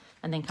family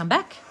and then come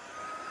back.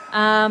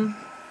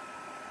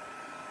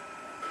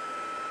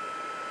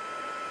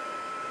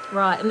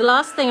 Right, and the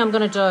last thing I'm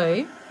going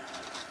to do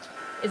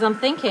is I'm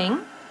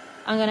thinking...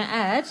 I'm going to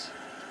add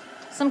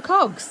some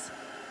cogs.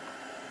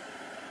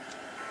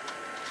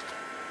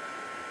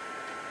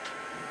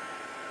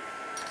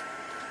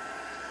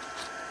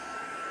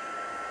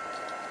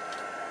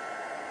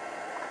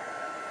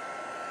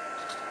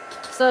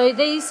 So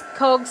these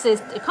cogs,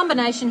 there's a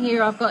combination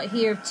here. I've got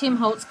here of Tim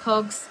Holtz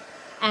cogs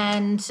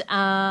and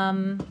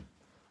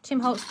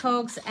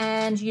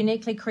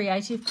Uniquely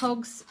Creative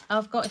cogs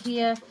I've got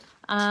here.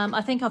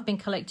 I think I've been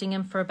collecting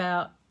them for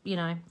about,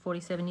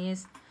 47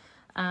 years.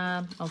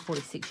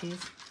 46 years,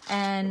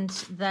 and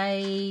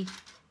they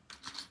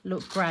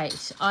look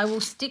great. I will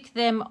stick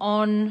them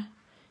on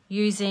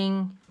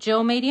using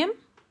gel medium,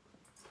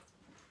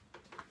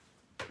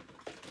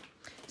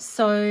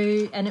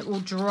 and it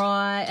will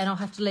dry, and I'll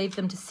have to leave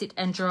them to sit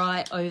and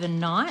dry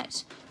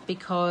overnight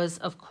because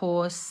of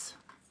course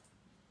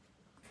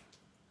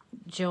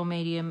gel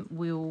medium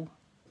will,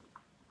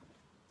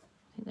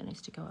 I think that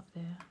needs to go up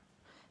there,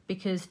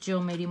 because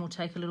gel medium will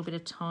take a little bit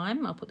of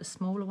time. I'll put the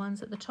smaller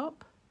ones at the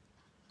top.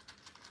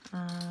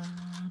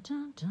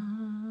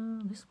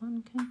 This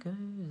one can go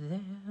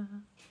there.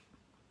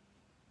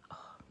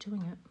 Oh, I'm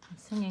doing it. I'm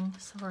singing.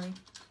 Sorry.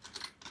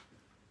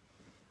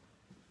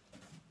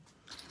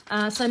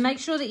 So make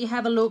sure that you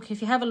have a look.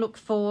 If you have a look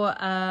for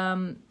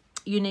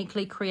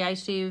Uniquely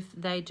Creative,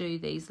 they do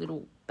these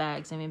little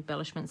bags and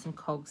embellishments and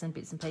cogs and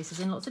bits and pieces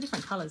in lots of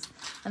different colours.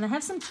 And they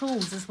have some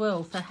tools as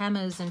well for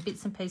hammers and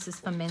bits and pieces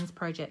for men's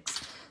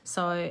projects.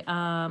 So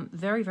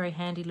very, very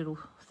handy little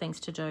things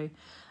to do.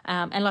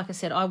 And like I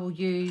said, I will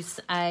use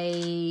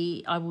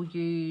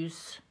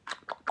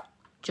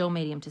gel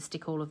medium to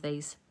stick all of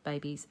these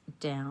babies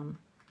down.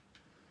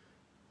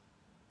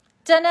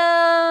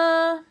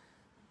 Ta-da!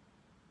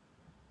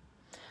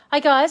 Hey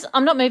guys,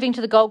 I'm not moving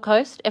to the Gold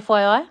Coast,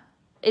 FYI.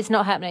 It's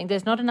not happening.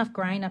 There's not enough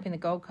grain up in the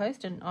Gold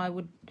Coast, and I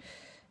would,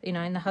 you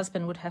know, and the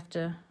husband would have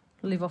to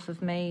live off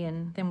of me,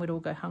 and then we'd all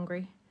go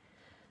hungry.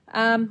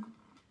 What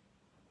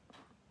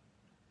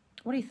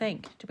do you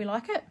think? Do we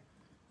like it?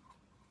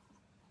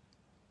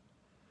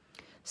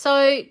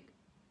 So,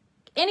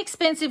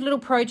 inexpensive little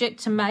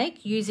project to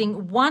make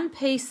using one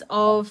piece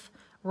of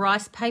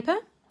rice paper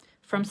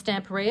from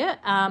Stamperia.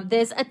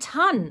 There's a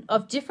ton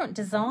of different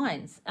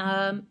designs.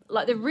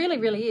 Like there really,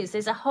 really is.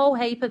 There's a whole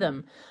heap of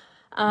them.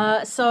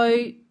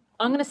 So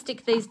I'm going to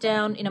stick these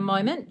down in a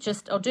moment.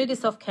 I'll do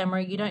this off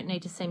camera. You don't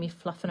need to see me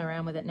fluffing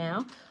around with it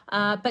now.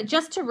 But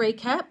just to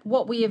recap,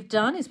 what we have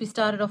done is we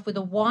started off with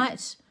a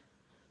white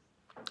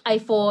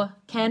A4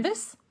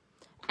 canvas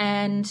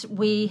and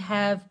we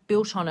have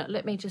built on it.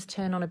 Let me just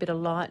turn on a bit of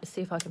light to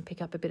see if I can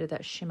pick up a bit of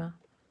that shimmer.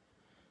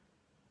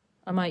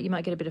 You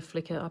might get a bit of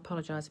flicker. I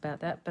apologise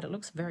about that, but it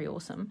looks very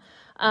awesome.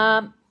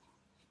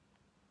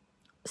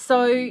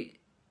 So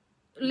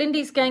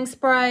Lindy's gang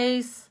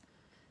sprays,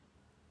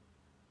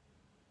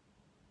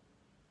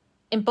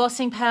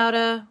 embossing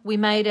powder. We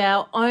made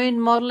our own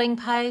modelling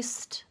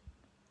paste.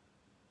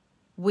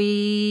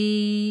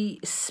 We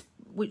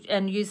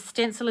used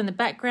stencil in the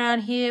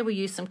background here. We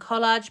used some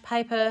collage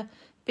paper,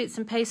 bits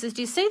and pieces.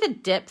 Do you see the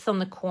depth on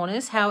the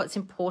corners, how it's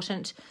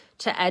important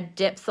to add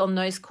depth on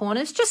those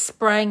corners? Just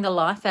spraying the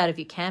life out of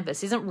your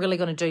canvas isn't really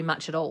going to do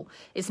much at all.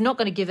 It's not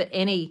going to give it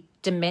any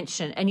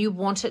dimension, and you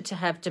want it to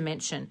have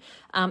dimension.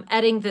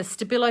 Adding the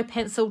Stabilo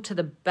pencil to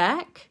the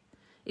back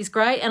is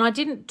great, and I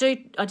didn't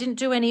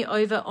do any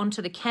over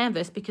onto the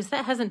canvas because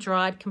that hasn't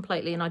dried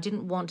completely, and I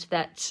didn't want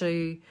that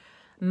to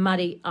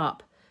muddy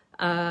up.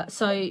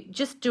 So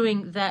just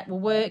doing that will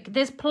work.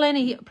 There's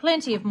plenty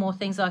of more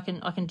things I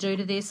can do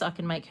to this. I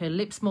can make her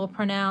lips more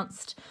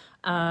pronounced.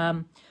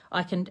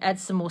 I can add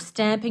some more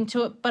stamping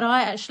to it, but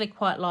I actually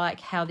quite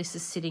like how this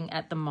is sitting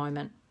at the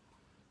moment.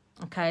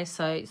 Okay,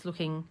 so it's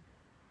looking, you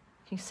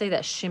can see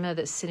that shimmer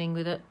that's sitting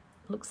with it.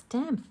 It looks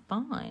damn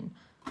fine.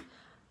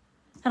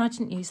 And I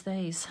didn't use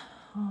these.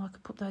 Oh, I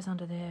could put those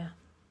under there.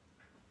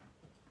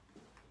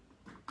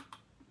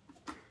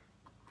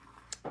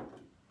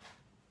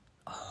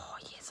 Oh,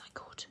 yes, I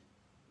could.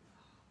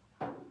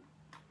 Oh,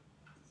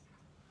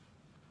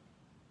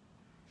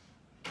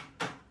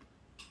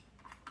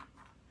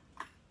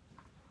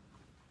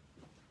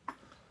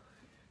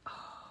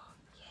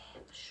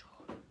 yeah, for sure.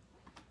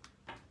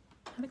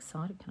 How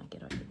excited can I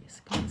get over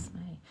this? Goodness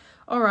me.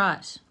 All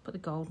right, put the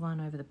gold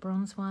one over the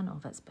bronze one. Oh,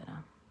 that's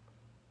better.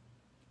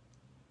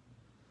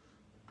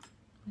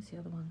 Where's the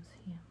other ones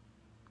here?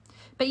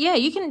 But yeah,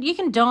 you can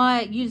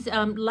use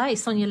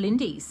lace on your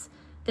Lindy's.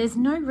 There's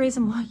no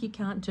reason why you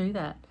can't do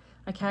that.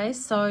 Okay,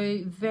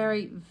 so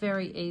very,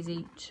 very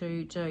easy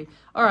to do.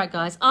 All right,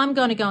 guys, I'm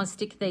going to go and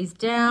stick these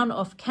down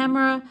off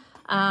camera.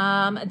 Then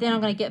I'm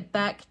going to get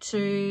back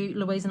to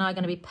Louise, and I are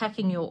going to be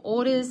packing your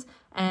orders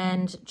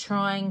and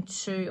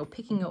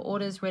picking your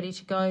orders ready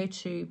to go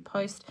to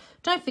post.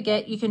 Don't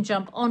forget, you can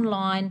jump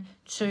online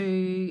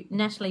to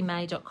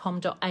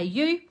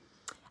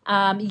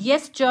nataliemay.com.au.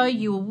 Yes, Joe,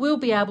 you will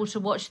be able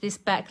to watch this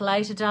back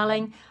later,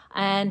 darling,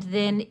 and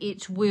then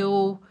it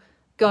will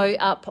go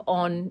up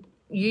on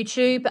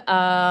YouTube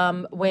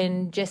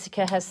when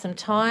Jessica has some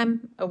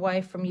time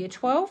away from Year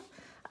 12.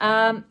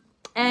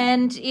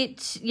 And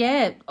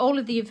all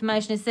of the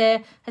information is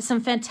there. Has some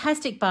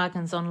fantastic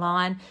bargains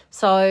online.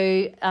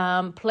 So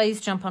please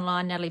jump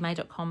online,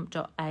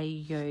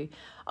 nataliemay.com.au.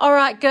 All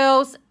right,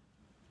 girls,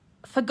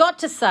 forgot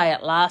to say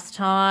it last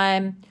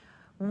time.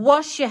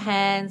 Wash your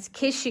hands,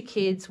 kiss your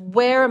kids,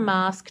 wear a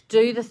mask,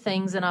 do the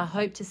things, and I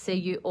hope to see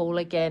you all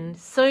again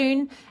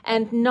soon.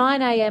 And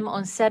 9 a.m.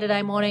 on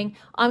Saturday morning,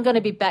 I'm going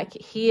to be back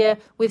here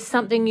with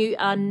something you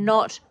are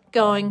not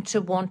going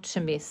to want to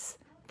miss.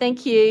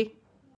 Thank you.